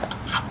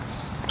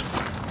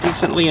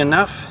decently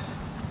enough.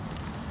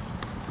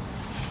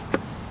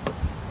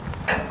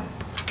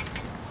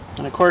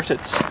 And of course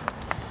it's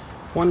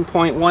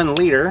 1.1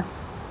 liter.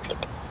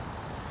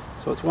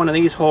 So it's one of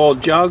these whole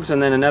jugs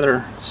and then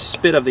another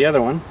spit of the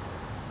other one.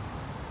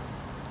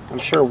 I'm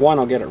sure one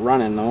will get it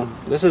running though.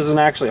 This isn't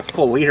actually a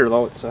full liter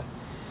though, it's a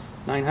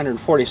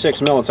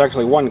 946 mil, it's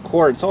actually 1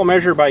 quart. It's all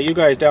measured by you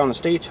guys down the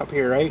States up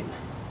here, right?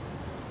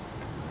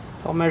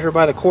 It's all measured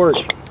by the quart.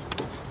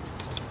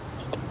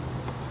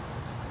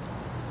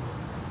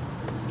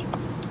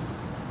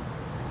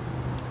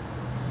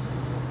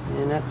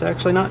 And that's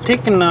actually not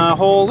taking a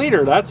whole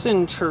liter. That's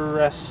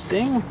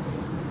interesting.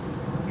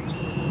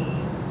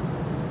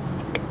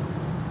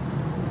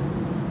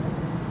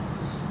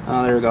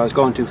 Oh, there we go, it's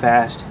going too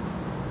fast.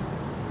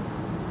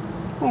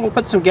 Well, we'll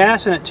put some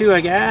gas in it too, I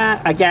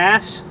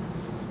guess.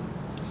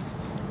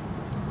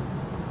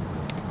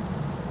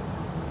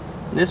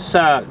 This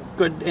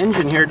good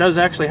engine here does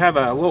actually have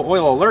a little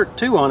oil alert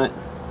too on it.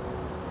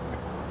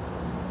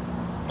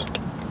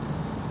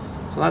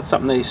 So that's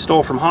something they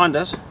stole from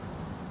Honda's.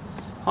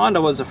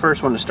 Honda was the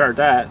first one to start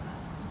that.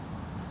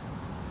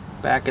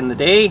 Back in the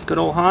day, good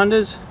old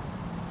Hondas.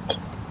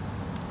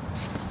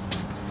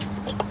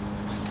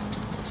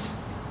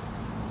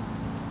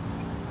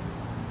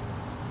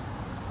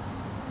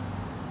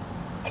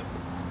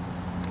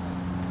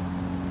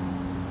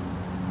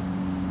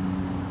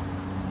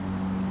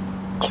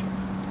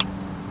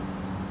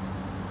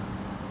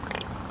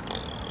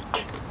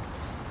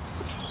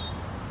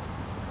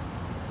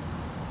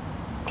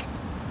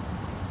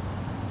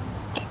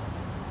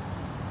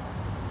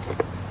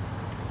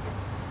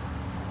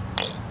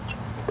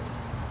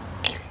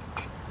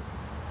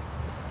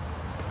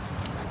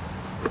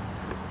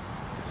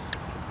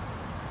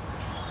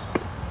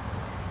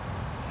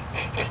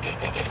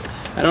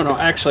 I don't know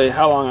actually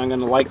how long I'm going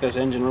to like this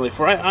engine really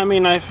for. I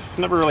mean, I've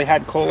never really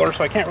had Kohler,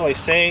 so I can't really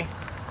say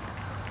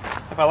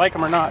if I like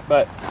them or not,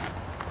 but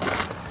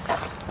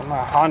I'm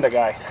a Honda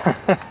guy.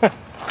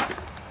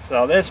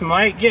 So this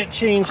might get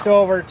changed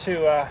over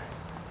to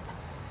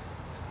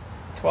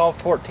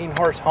 12, 14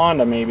 horse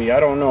Honda maybe. I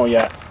don't know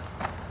yet.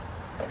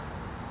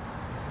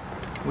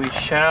 We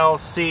shall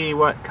see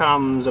what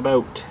comes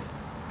about.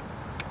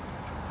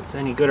 If it's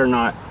any good or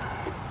not.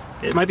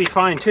 It might be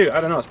fine too.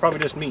 I don't know. It's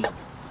probably just me.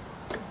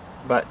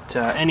 But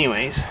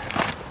anyways,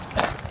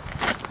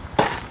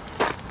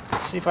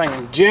 let's see if I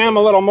can jam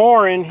a little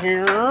more in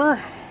here.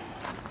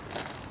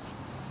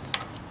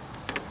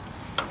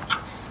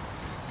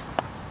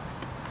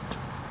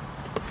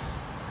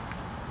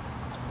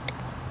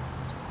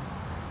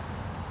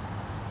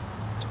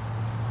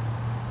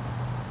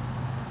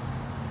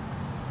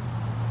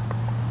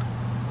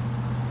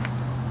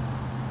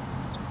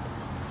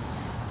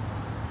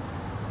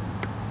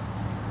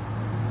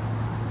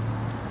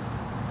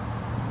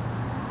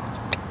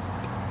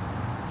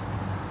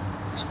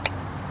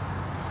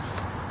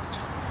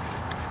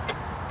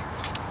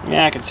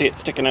 Yeah, I can see it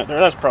sticking out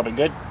there. That's probably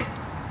good.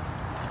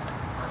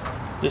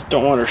 Just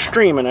don't want her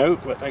streaming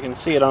out, but I can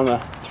see it on the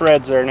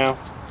threads there now.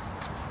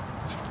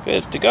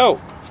 Good to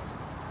go.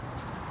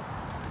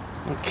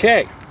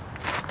 Okay.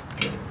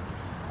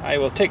 I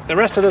will take the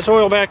rest of this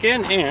oil back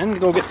in and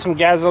go get some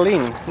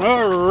gasoline.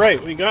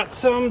 Alright, we got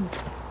some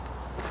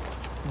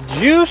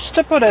juice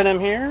to put in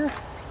him here.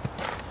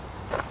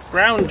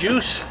 Ground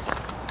juice.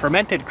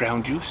 Fermented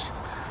ground juice.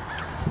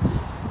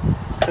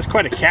 There's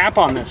quite a cap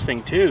on this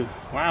thing too.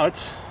 Wow,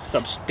 it's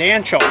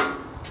substantial.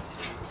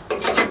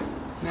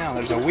 Now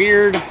there's a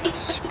weird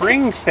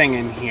spring thing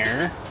in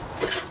here.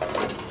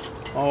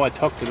 Oh, it's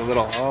hooked to the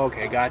little,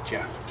 okay,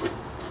 gotcha.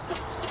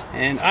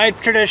 And I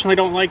traditionally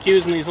don't like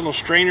using these little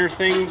strainer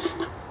things.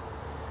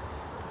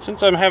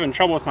 Since I'm having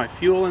trouble with my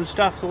fuel and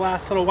stuff the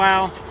last little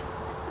while,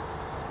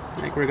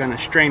 I think we're gonna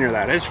strainer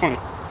that. I just want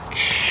to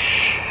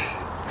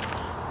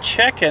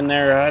check in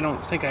there. I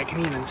don't think I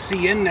can even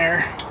see in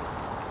there.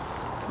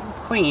 It's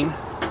clean.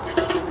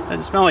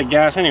 Doesn't smell like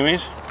gas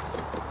anyways.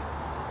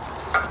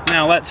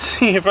 Now let's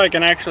see if I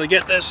can actually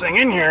get this thing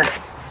in here.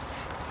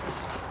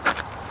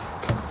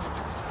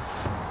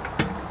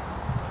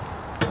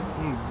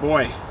 Oh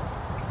boy.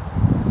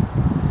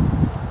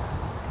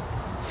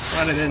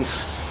 Glad I didn't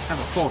have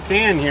a full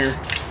can here.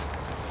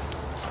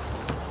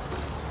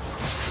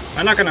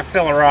 I'm not going to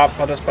fill her up,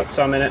 I'll just put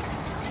some in it.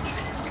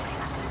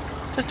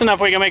 Just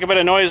enough we can make a bit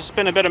of noise,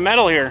 spin a bit of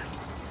metal here.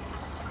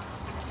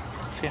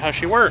 See how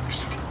she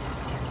works.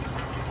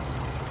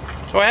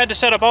 So I had to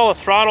set up all the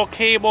throttle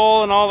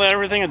cable and all that,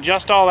 everything,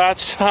 adjust all that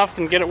stuff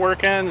and get it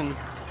working. And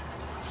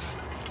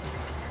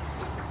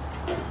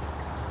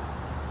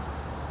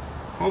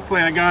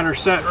hopefully I got her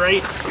set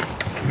right.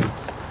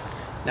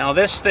 Now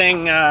this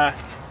thing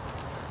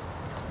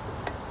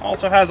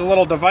also has a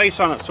little device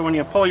on it, so when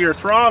you pull your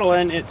throttle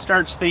in, it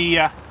starts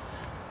the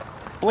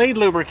blade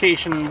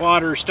lubrication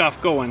water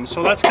stuff going.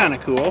 So that's kind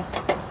of cool.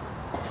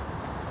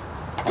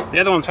 The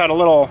other one's had a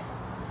little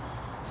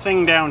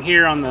thing down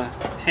here on the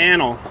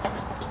panel.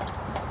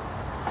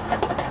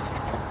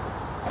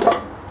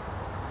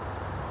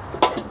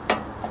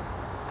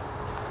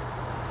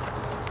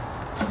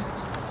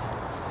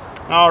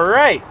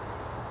 Alright,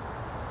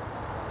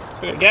 so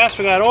we got gas,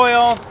 we got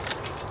oil.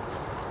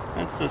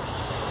 That's the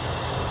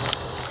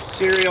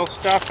cereal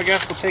stuff. I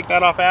guess we'll take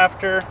that off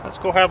after. Let's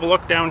go have a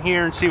look down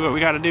here and see what we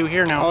got to do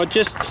here now. Oh,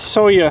 just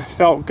so you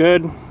felt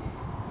good.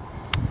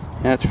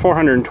 Yeah, it's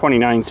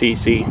 429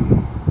 cc.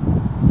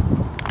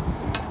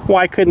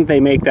 Why couldn't they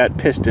make that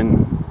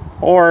piston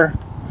or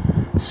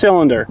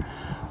cylinder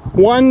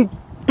 1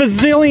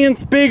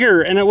 bazillionth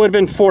bigger and it would have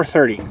been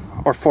 430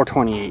 or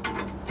 428?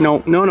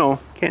 No,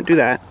 can't do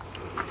that.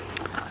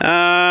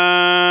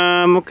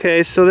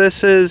 Okay, so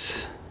this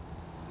is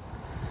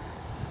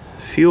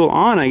fuel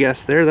on, I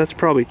guess there. That's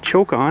probably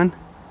choke on.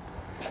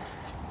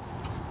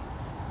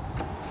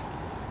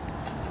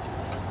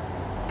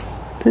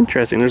 It's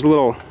interesting. There's a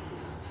little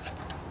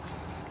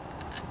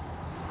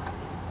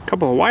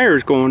couple of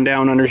wires going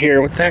down under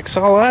here. What the heck's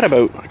all that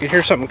about? I could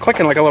hear something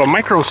clicking like a little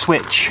micro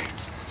switch.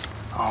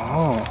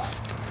 Oh,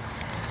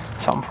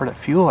 something for the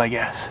fuel, I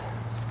guess.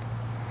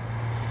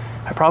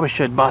 I probably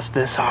should bust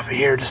this off of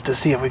here just to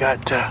see if we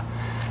got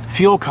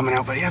fuel coming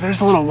out. But yeah, there's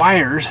the little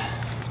wires.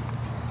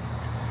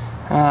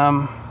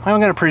 I'm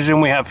going to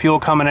presume we have fuel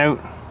coming out.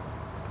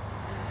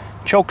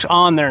 Choke's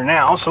on there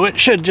now, so it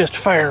should just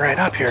fire right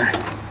up here.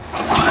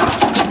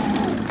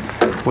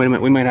 Wait a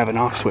minute, we might have an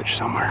off switch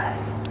somewhere.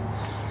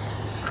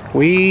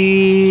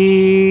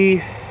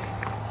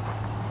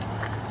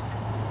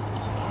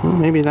 Well,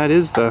 maybe that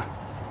is the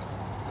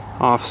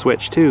off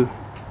switch too.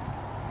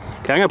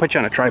 Okay, I'm going to put you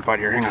on a tripod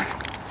here, hang on.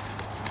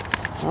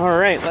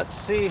 Alright, let's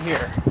see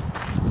here.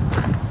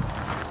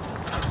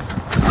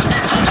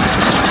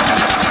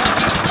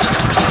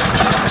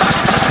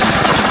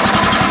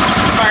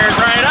 Fired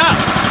right up.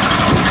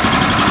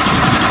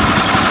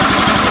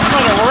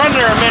 We're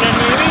under a minute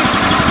maybe.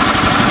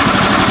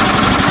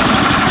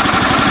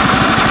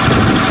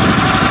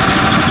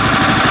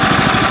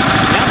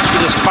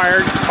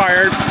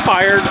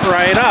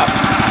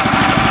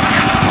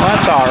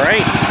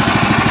 right.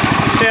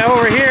 See,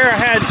 over here I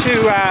had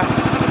to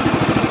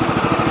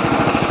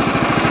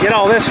get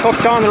all this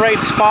hooked on the right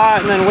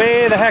spot, and then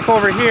way the heck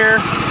over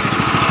here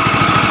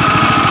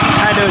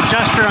I had to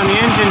adjust her on the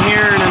engine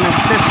here, and then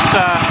this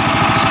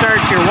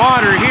starts your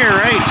water here,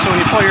 right? So when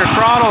you pull your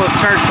throttle, it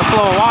starts to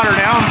flow water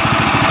down.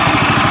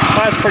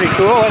 So that's pretty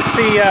cool. Let's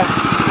see.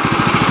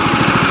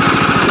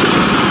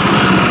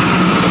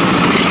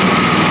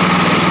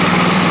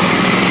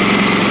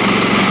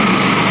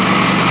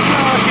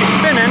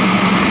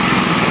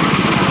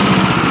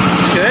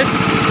 Good.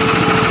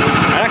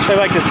 I'd actually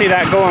like to see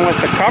that going with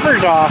the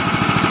covers off.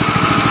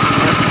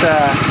 Let's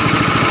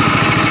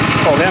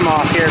pull them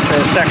off here for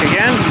a sec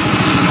again.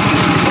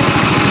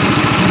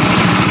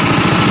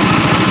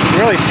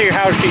 Really see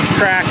how she's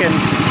tracking.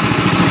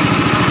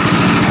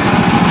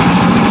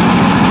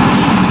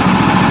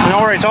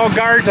 Don't worry, it's all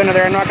guards under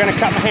there. I'm not going to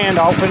cut my hand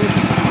open.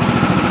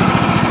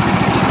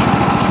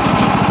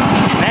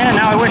 Man,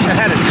 now I wish I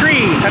had a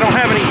tree. I don't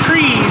have any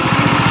trees.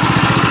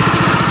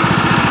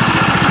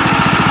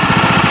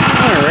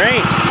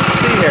 Alright, let's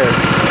see here.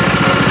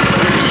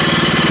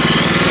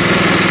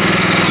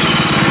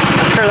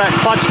 I'm sure that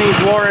clutch needs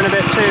warring a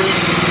bit too.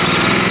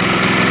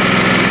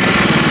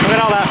 Look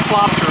at all that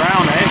flops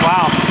around, eh?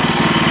 Wow.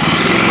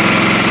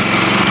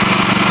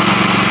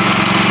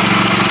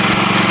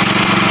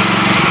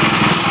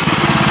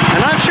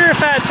 I'm not sure if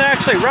that's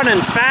actually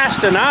running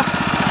fast enough.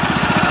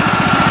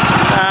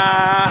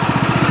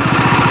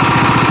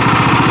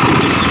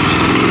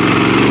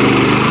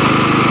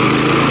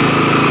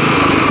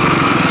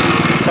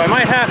 So I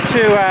might have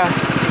to,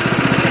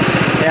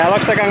 yeah, it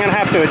looks like I'm going to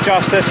have to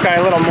adjust this guy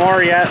a little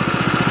more yet.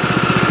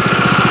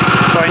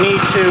 So I need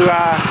to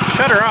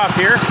shut her off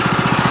here.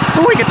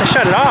 Oh, we get to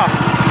shut it off.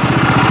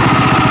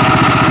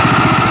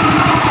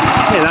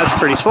 Hey, that's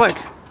pretty slick.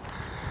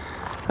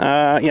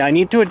 Yeah, I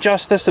need to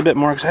adjust this a bit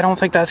more because I don't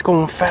think that's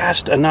going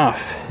fast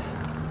enough.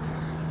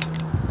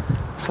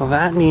 So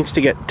that needs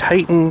to get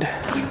tightened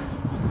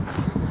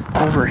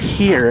over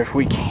here if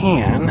we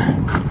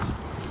can.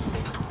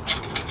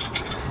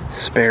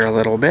 Spare a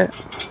little bit,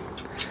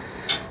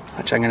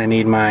 which I'm going to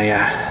need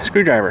my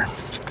screwdriver.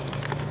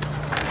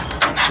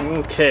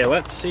 Okay,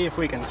 let's see if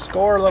we can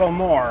score a little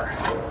more.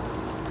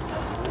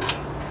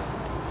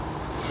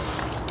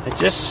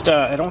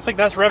 I don't think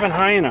that's revving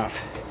high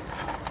enough.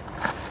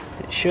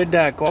 It should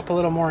go up a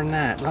little more than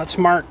that. Let's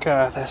mark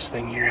this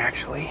thing here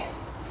actually,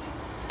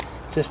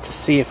 just to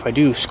see if I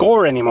do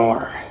score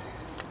anymore.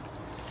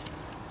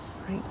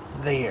 Right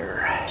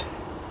there.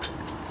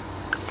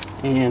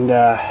 And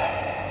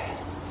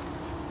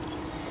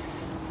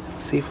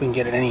see if we can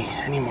get it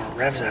any more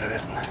revs out of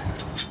it.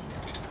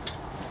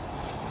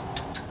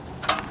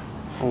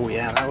 Oh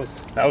yeah,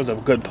 that was a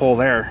good pull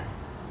there.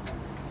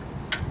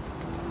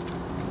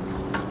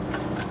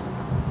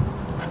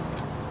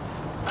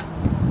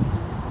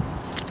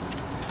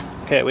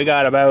 Okay, we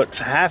got about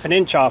half an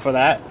inch off of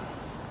that.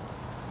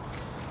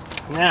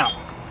 Now,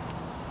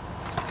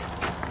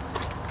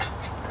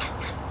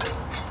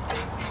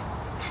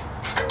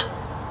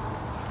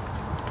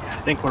 I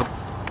think we're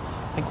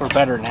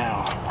better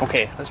now.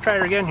 Okay, let's try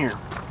it again here.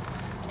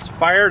 Let's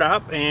fire it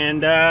up and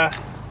give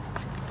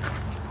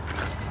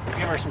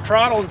her some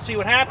throttle and see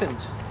what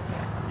happens.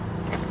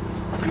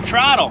 Some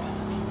throttle.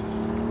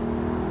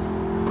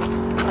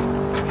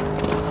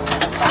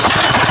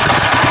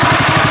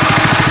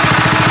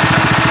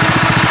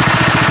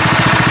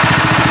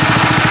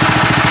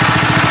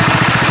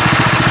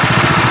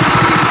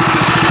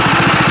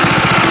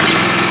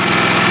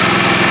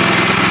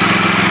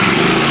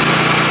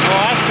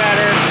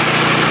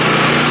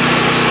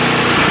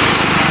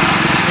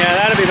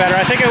 Better.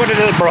 I think I would have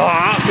did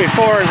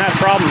before and had a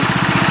problem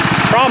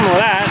with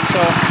that. So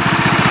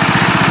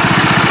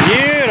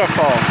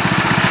beautiful.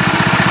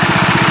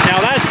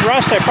 Now that's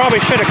rust I probably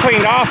should have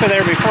cleaned off of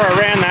there before I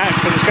ran that,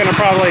 because it's going to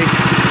probably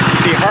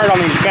be hard on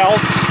these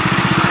belts.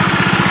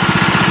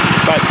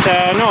 But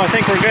no, I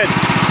think we're good.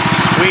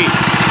 Sweet.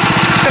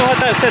 Just gonna let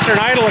that sit there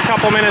and idle a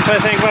couple minutes.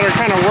 I think let her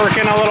kind of work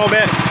in a little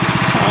bit.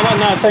 I'll let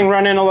that thing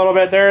run in a little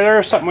bit there.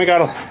 There's something we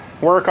got to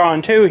work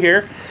on too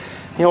here.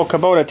 The old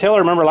Kubota tiller,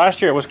 remember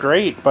last year it was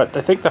great, but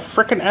I think the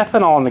frickin'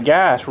 ethanol in the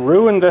gas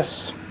ruined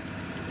this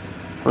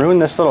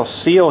little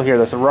seal here,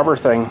 this rubber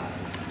thing.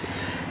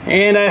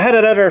 And I had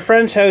it at our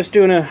friend's house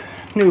doing a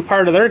new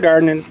part of their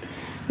garden, and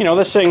you know,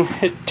 this thing,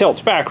 it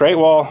tilts back, right?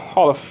 Well,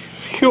 all the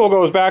fuel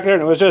goes back there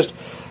and it was just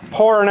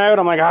pouring out.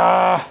 I'm like,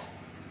 ah.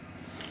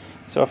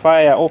 So if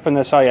I open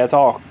this, oh yeah, it's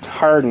all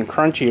hard and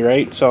crunchy,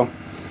 right? So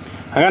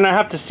I'm gonna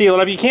have to seal it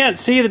up. You can't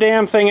see the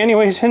damn thing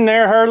anyways in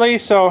there hardly,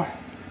 so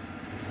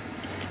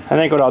I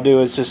think what I'll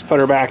do is just put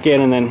her back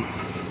in and then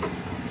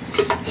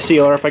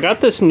seal her up. I got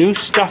this new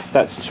stuff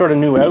that's sort of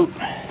new out.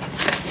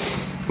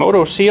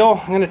 Moto Seal.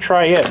 I'm going to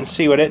try it and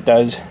see what it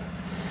does.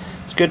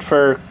 It's good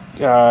for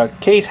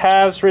case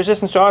halves,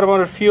 resistance to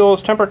automotive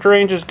fuels, temperature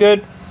range is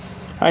good.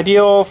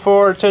 Ideal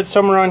for, it said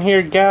somewhere on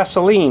here,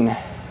 gasoline.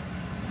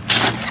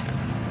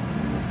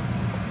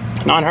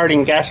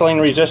 Non-hardening, gasoline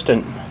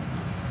resistant.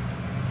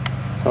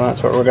 So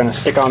that's what we're going to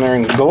stick on there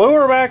and glue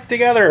her back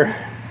together.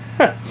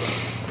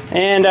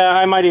 And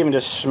I might even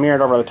just smear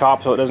it over the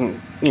top so it doesn't,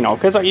 you know,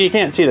 because you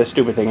can't see this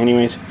stupid thing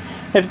anyways.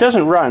 If it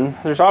doesn't run,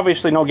 there's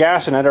obviously no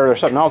gas in it or there's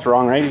something else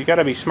wrong, right? You got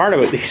to be smart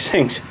about these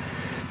things.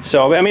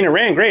 So, I mean, it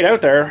ran great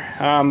out there,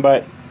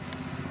 but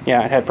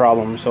yeah, it had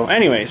problems. So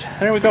anyways,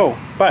 there we go.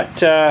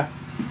 But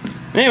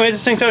anyways,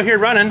 this thing's out here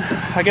running.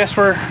 I guess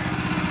we're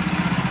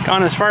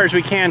gone as far as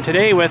we can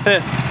today with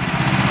it.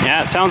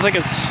 Yeah, it sounds like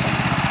it's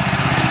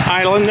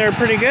idling there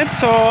pretty good,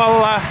 so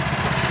I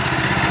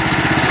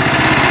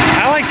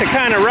like to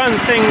kind of run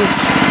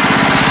things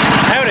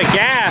out of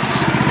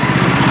gas.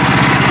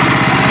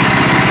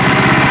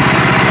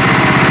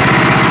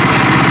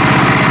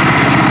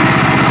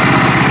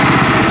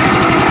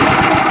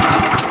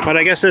 But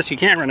I guess this you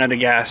can't run out of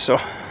gas, so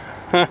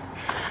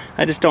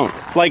I just don't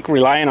like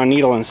relying on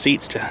needle and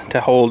seats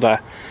to hold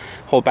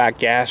back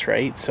gas,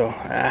 right? So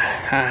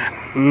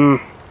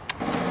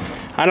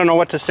I don't know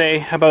what to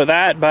say about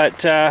that,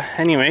 but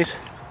anyways,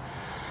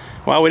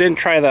 well, we didn't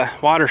try the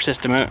water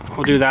system out.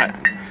 We'll do that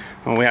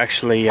when we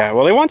actually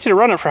well, they want you to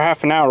run it for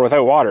half an hour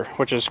without water,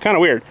 which is kind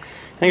of weird. I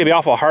think it'd be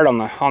awful hard on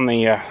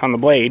the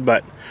blade,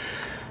 but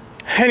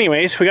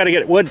anyways, we got to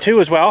get wood too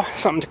as well,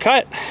 something to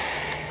cut.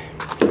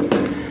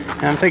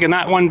 And I'm thinking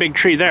that one big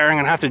tree there, I'm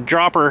gonna have to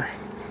drop her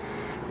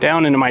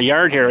down into my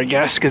yard here, I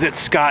guess, because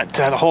it's got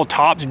the whole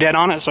top's dead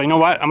on it. So you know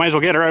what, I might as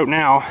well get her out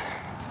now.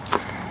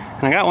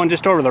 And I got one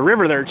just over the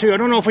river there too. I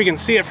don't know if we can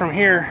see it from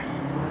here.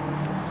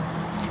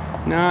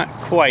 Not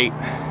quite.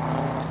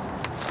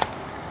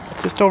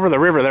 Just over the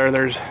river there,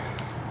 there's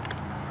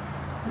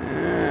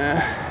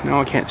no,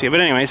 I can't see it,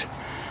 but anyways,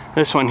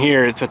 this one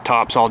here, it's the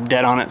top's all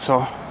dead on it,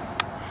 so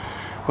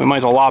we might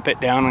as well lop it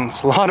down. And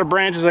it's a lot of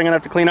branches I'm gonna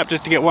have to clean up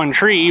just to get one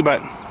tree,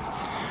 but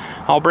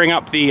I'll bring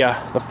up the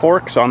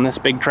forks on this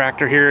big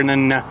tractor here and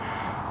then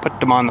put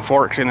them on the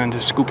forks and then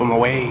just scoop them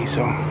away.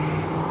 So,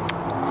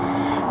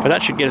 but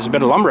that should get us a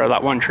bit of lumber out of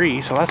that one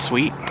tree, so that's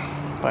sweet.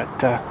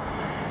 But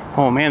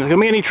oh man, there's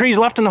gonna be any trees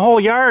left in the whole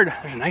yard.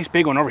 There's a nice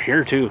big one over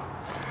here too.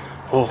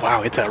 Oh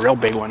wow, it's a real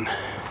big one.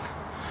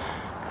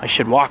 I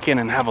should walk in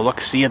and have a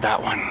look see at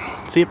that one.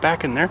 See it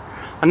back in there?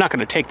 I'm not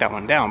gonna take that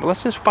one down, but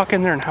let's just walk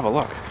in there and have a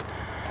look.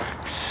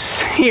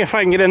 See if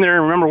I can get in there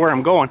and remember where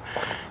I'm going.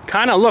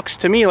 Kind of looks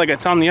to me like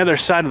it's on the other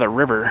side of the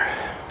river.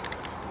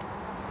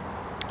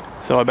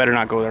 So I better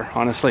not go there,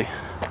 honestly.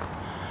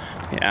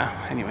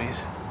 Yeah,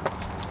 anyways.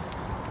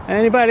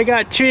 Anybody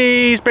got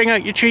trees? Bring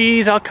out your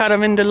trees. I'll cut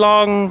them into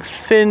long,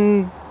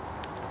 thin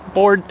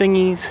board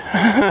thingies.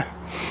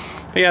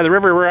 But yeah, the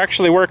river, we're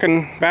actually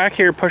working back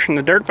here, pushing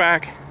the dirt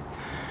back.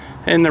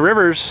 And the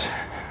river's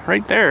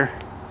right there.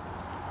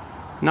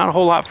 Not a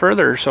whole lot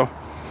further, so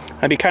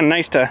that'd be kind of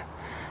nice to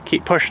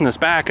keep pushing this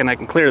back and I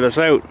can clear this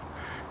out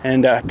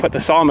and put the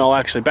sawmill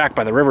actually back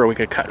by the river. We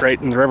could cut right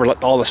in the river,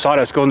 let all the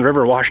sawdust go in the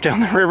river, wash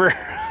down the river.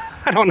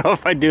 I don't know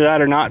if I'd do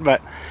that or not,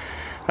 but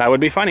that would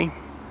be funny.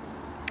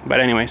 But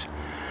anyways,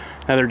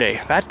 another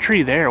day. That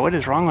tree there, what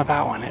is wrong with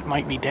that one? It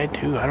might be dead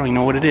too. I don't even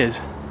know what it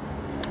is.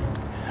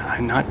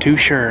 I'm not too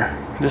sure.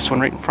 This one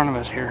right in front of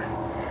us here.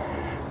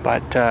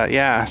 But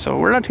yeah, so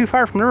we're not too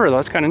far from the river though.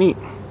 That's kind of neat.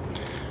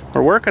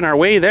 We're working our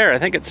way there. I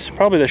think it's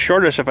probably the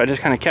shortest if I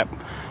just kind of kept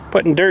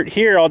putting dirt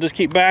here. I'll just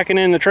keep backing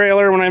in the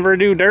trailer whenever I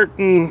do dirt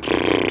and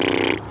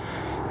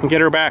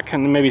get her back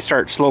and maybe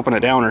start sloping it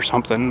down or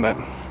something. But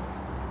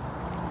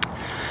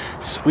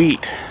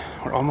sweet,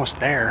 we're almost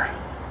there.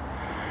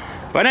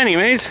 But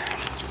anyways,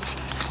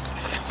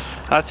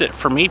 that's it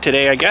for me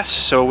today, I guess.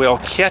 So we'll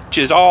catch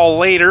us all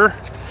later,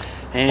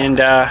 and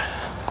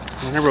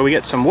whenever we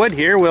get some wood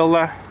here,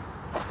 we'll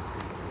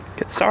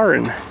get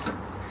sawing.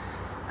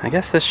 I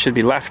guess this should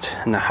be left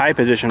in the high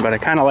position, but I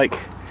kind of like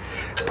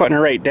putting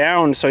her right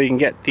down so you can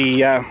get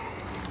the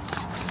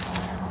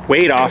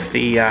weight off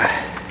the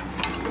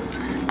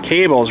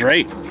cables,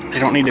 right? They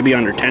don't need to be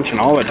under tension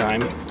all the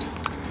time.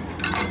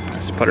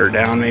 Let's put her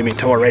down maybe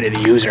until we're ready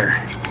to use her.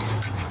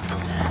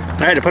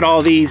 I had to put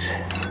all these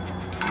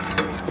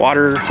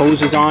water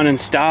hoses on and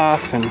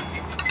stuff, and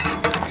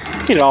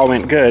it all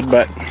went good,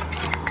 but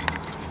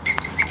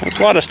there's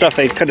a lot of stuff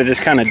they could have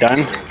just kind of done.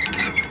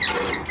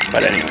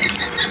 But anyways,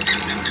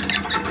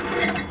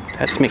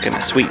 that's making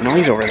a sweet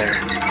noise over there.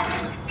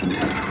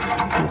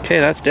 Okay,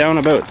 that's down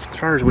about as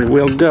far as we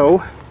will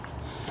go.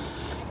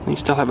 We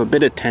still have a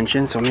bit of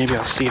tension, so maybe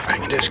I'll see if I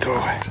can just go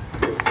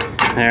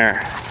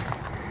there.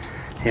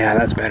 Yeah,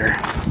 that's better.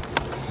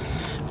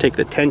 Take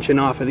the tension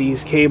off of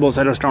these cables.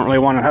 I just don't really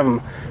want to have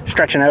them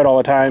stretching out all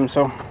the time.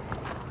 So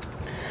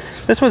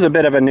this was a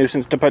bit of a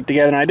nuisance to put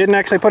together, and I didn't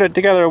actually put it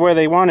together where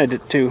they wanted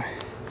it to.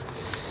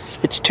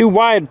 It's too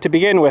wide to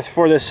begin with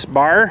for this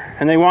bar,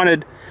 and they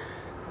wanted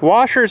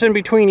washers in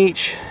between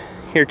each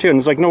here too, and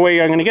it's like, no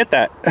way I'm going to get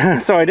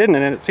that. So I didn't,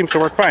 and it seems to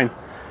work fine.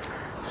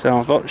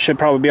 So it should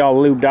probably be all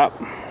lubed up,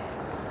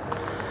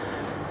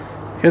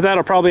 because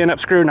that'll probably end up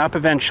screwing up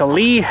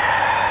eventually.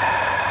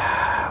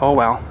 Oh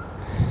well.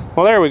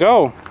 Well, there we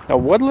go. The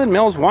Woodland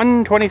Mills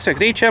 126,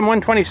 HM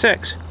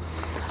 126.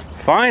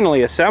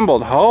 Finally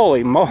assembled.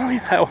 Holy moly,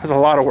 that was a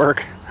lot of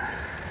work.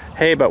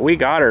 Hey, but we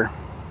got her.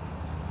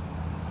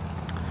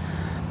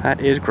 That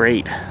is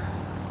great.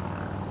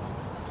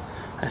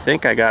 I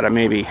think I gotta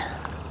maybe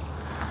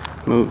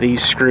move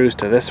these screws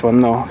to this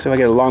one though. So if I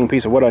get a long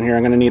piece of wood on here,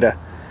 I'm gonna need a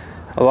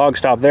log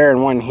stop there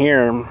and one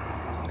here.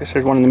 I guess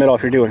there's one in the middle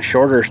if you're doing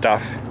shorter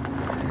stuff.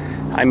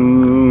 I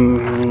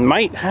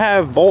might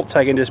have bolts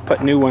I can just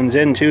put new ones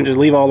in too, just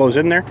leave all those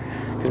in there.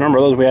 Because remember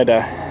those we had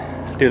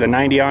to do the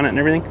 90 on it and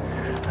everything?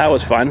 That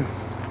was fun.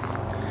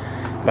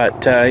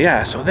 But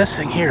yeah, so this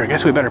thing here, I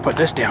guess we better put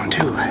this down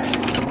too.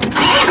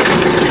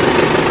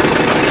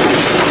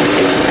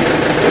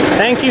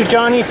 Thank you,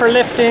 Johnny, for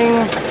lifting.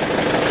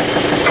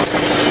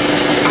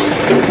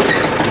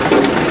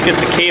 Let's get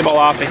the cable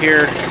off of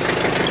here.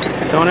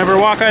 Don't ever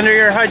walk under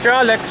your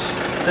hydraulics.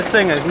 This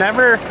thing has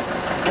never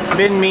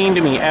been mean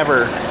to me,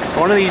 ever.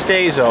 One of these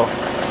days, though,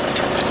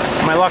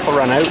 my luck will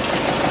run out.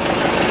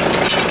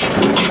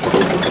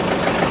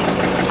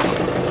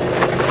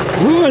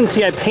 Ooh, and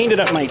see, I painted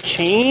up my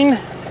chain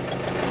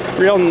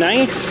real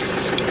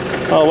nice.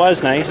 Well, it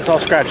was nice. It's all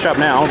scratched up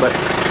now, but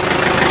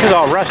it was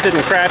all rusted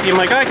and crappy. I'm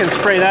like, I can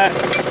spray that.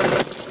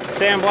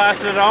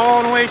 Sandblasted it all,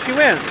 and away she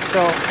went.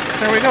 So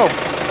there we go.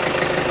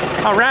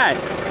 All right.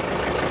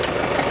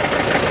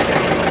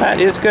 That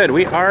is good.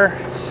 We are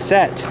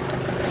set.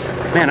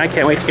 Man, I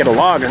can't wait to get a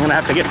log. I'm gonna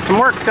have to get some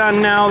work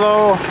done now,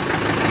 though.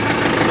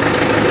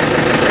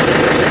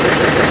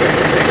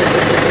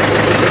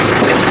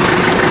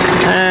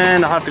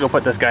 And I'll have to go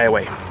put this guy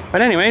away.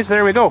 But anyways,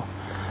 there we go.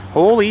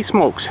 Holy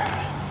smokes.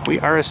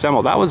 We are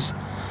assembled. That was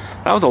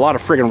a lot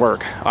of friggin'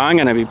 work. I'm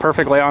gonna be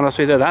perfectly honest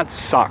with you, that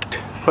sucked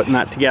putting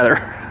that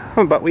together.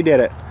 But we did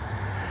it.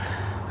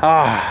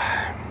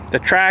 The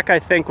track, I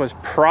think, was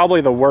probably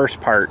the worst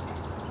part.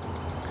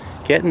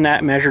 Getting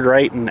that measured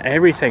right and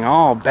everything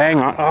all bang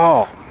on.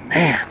 Oh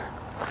man.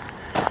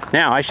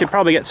 Now I should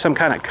probably get some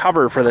kind of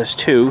cover for this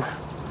too.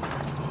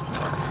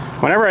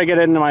 Whenever I get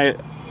into my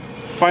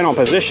final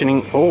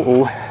positioning.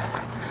 Oh,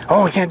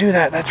 we can't do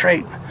that. That's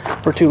right.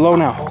 We're too low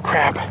now. Oh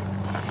crap.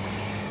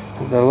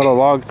 The little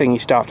log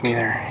thingy stopped me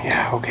there.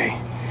 Yeah, okay.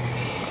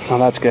 Oh,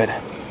 that's good.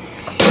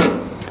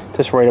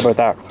 Just worried about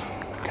that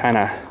kind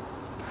of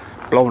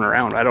blowing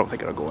around. I don't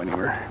think it'll go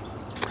anywhere.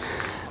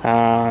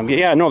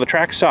 Yeah, no, the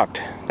track sucked.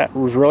 That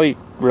was really,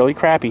 really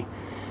crappy.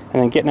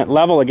 And then getting it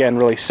level again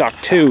really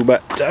sucked too.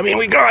 But, I mean,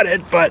 we got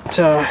it, but...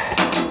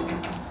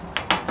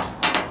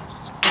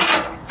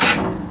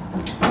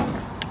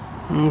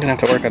 I'm gonna have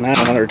to work on that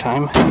another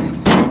time.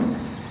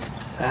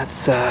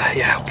 That's,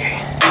 yeah, okay.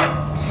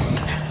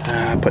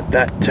 Put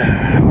that,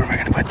 where am I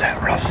gonna put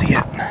that where I'll see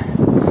it?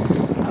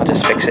 I'll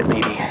just fix it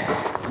maybe.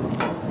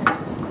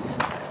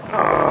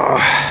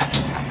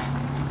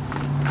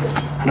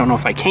 I don't know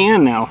if I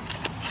can now.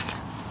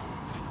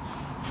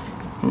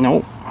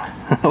 Nope.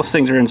 Those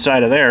things are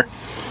inside of there.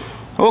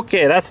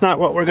 Okay, that's not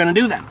what we're gonna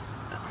do then.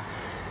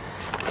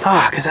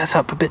 Because that's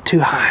up a bit too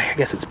high. I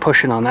guess it's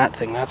pushing on that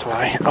thing, that's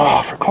why.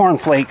 Oh, for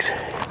cornflakes.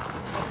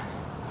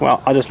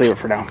 Well, I'll just leave it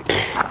for now.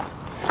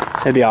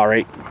 It'll be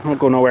alright. Won't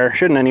go nowhere.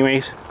 Shouldn't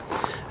anyways.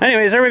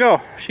 Anyways, there we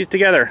go. She's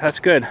together. That's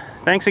good.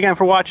 Thanks again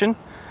for watching.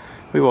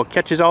 We will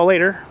catch you all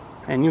later.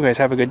 And you guys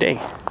have a good day.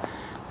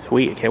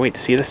 Sweet. I can't wait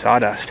to see the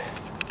sawdust.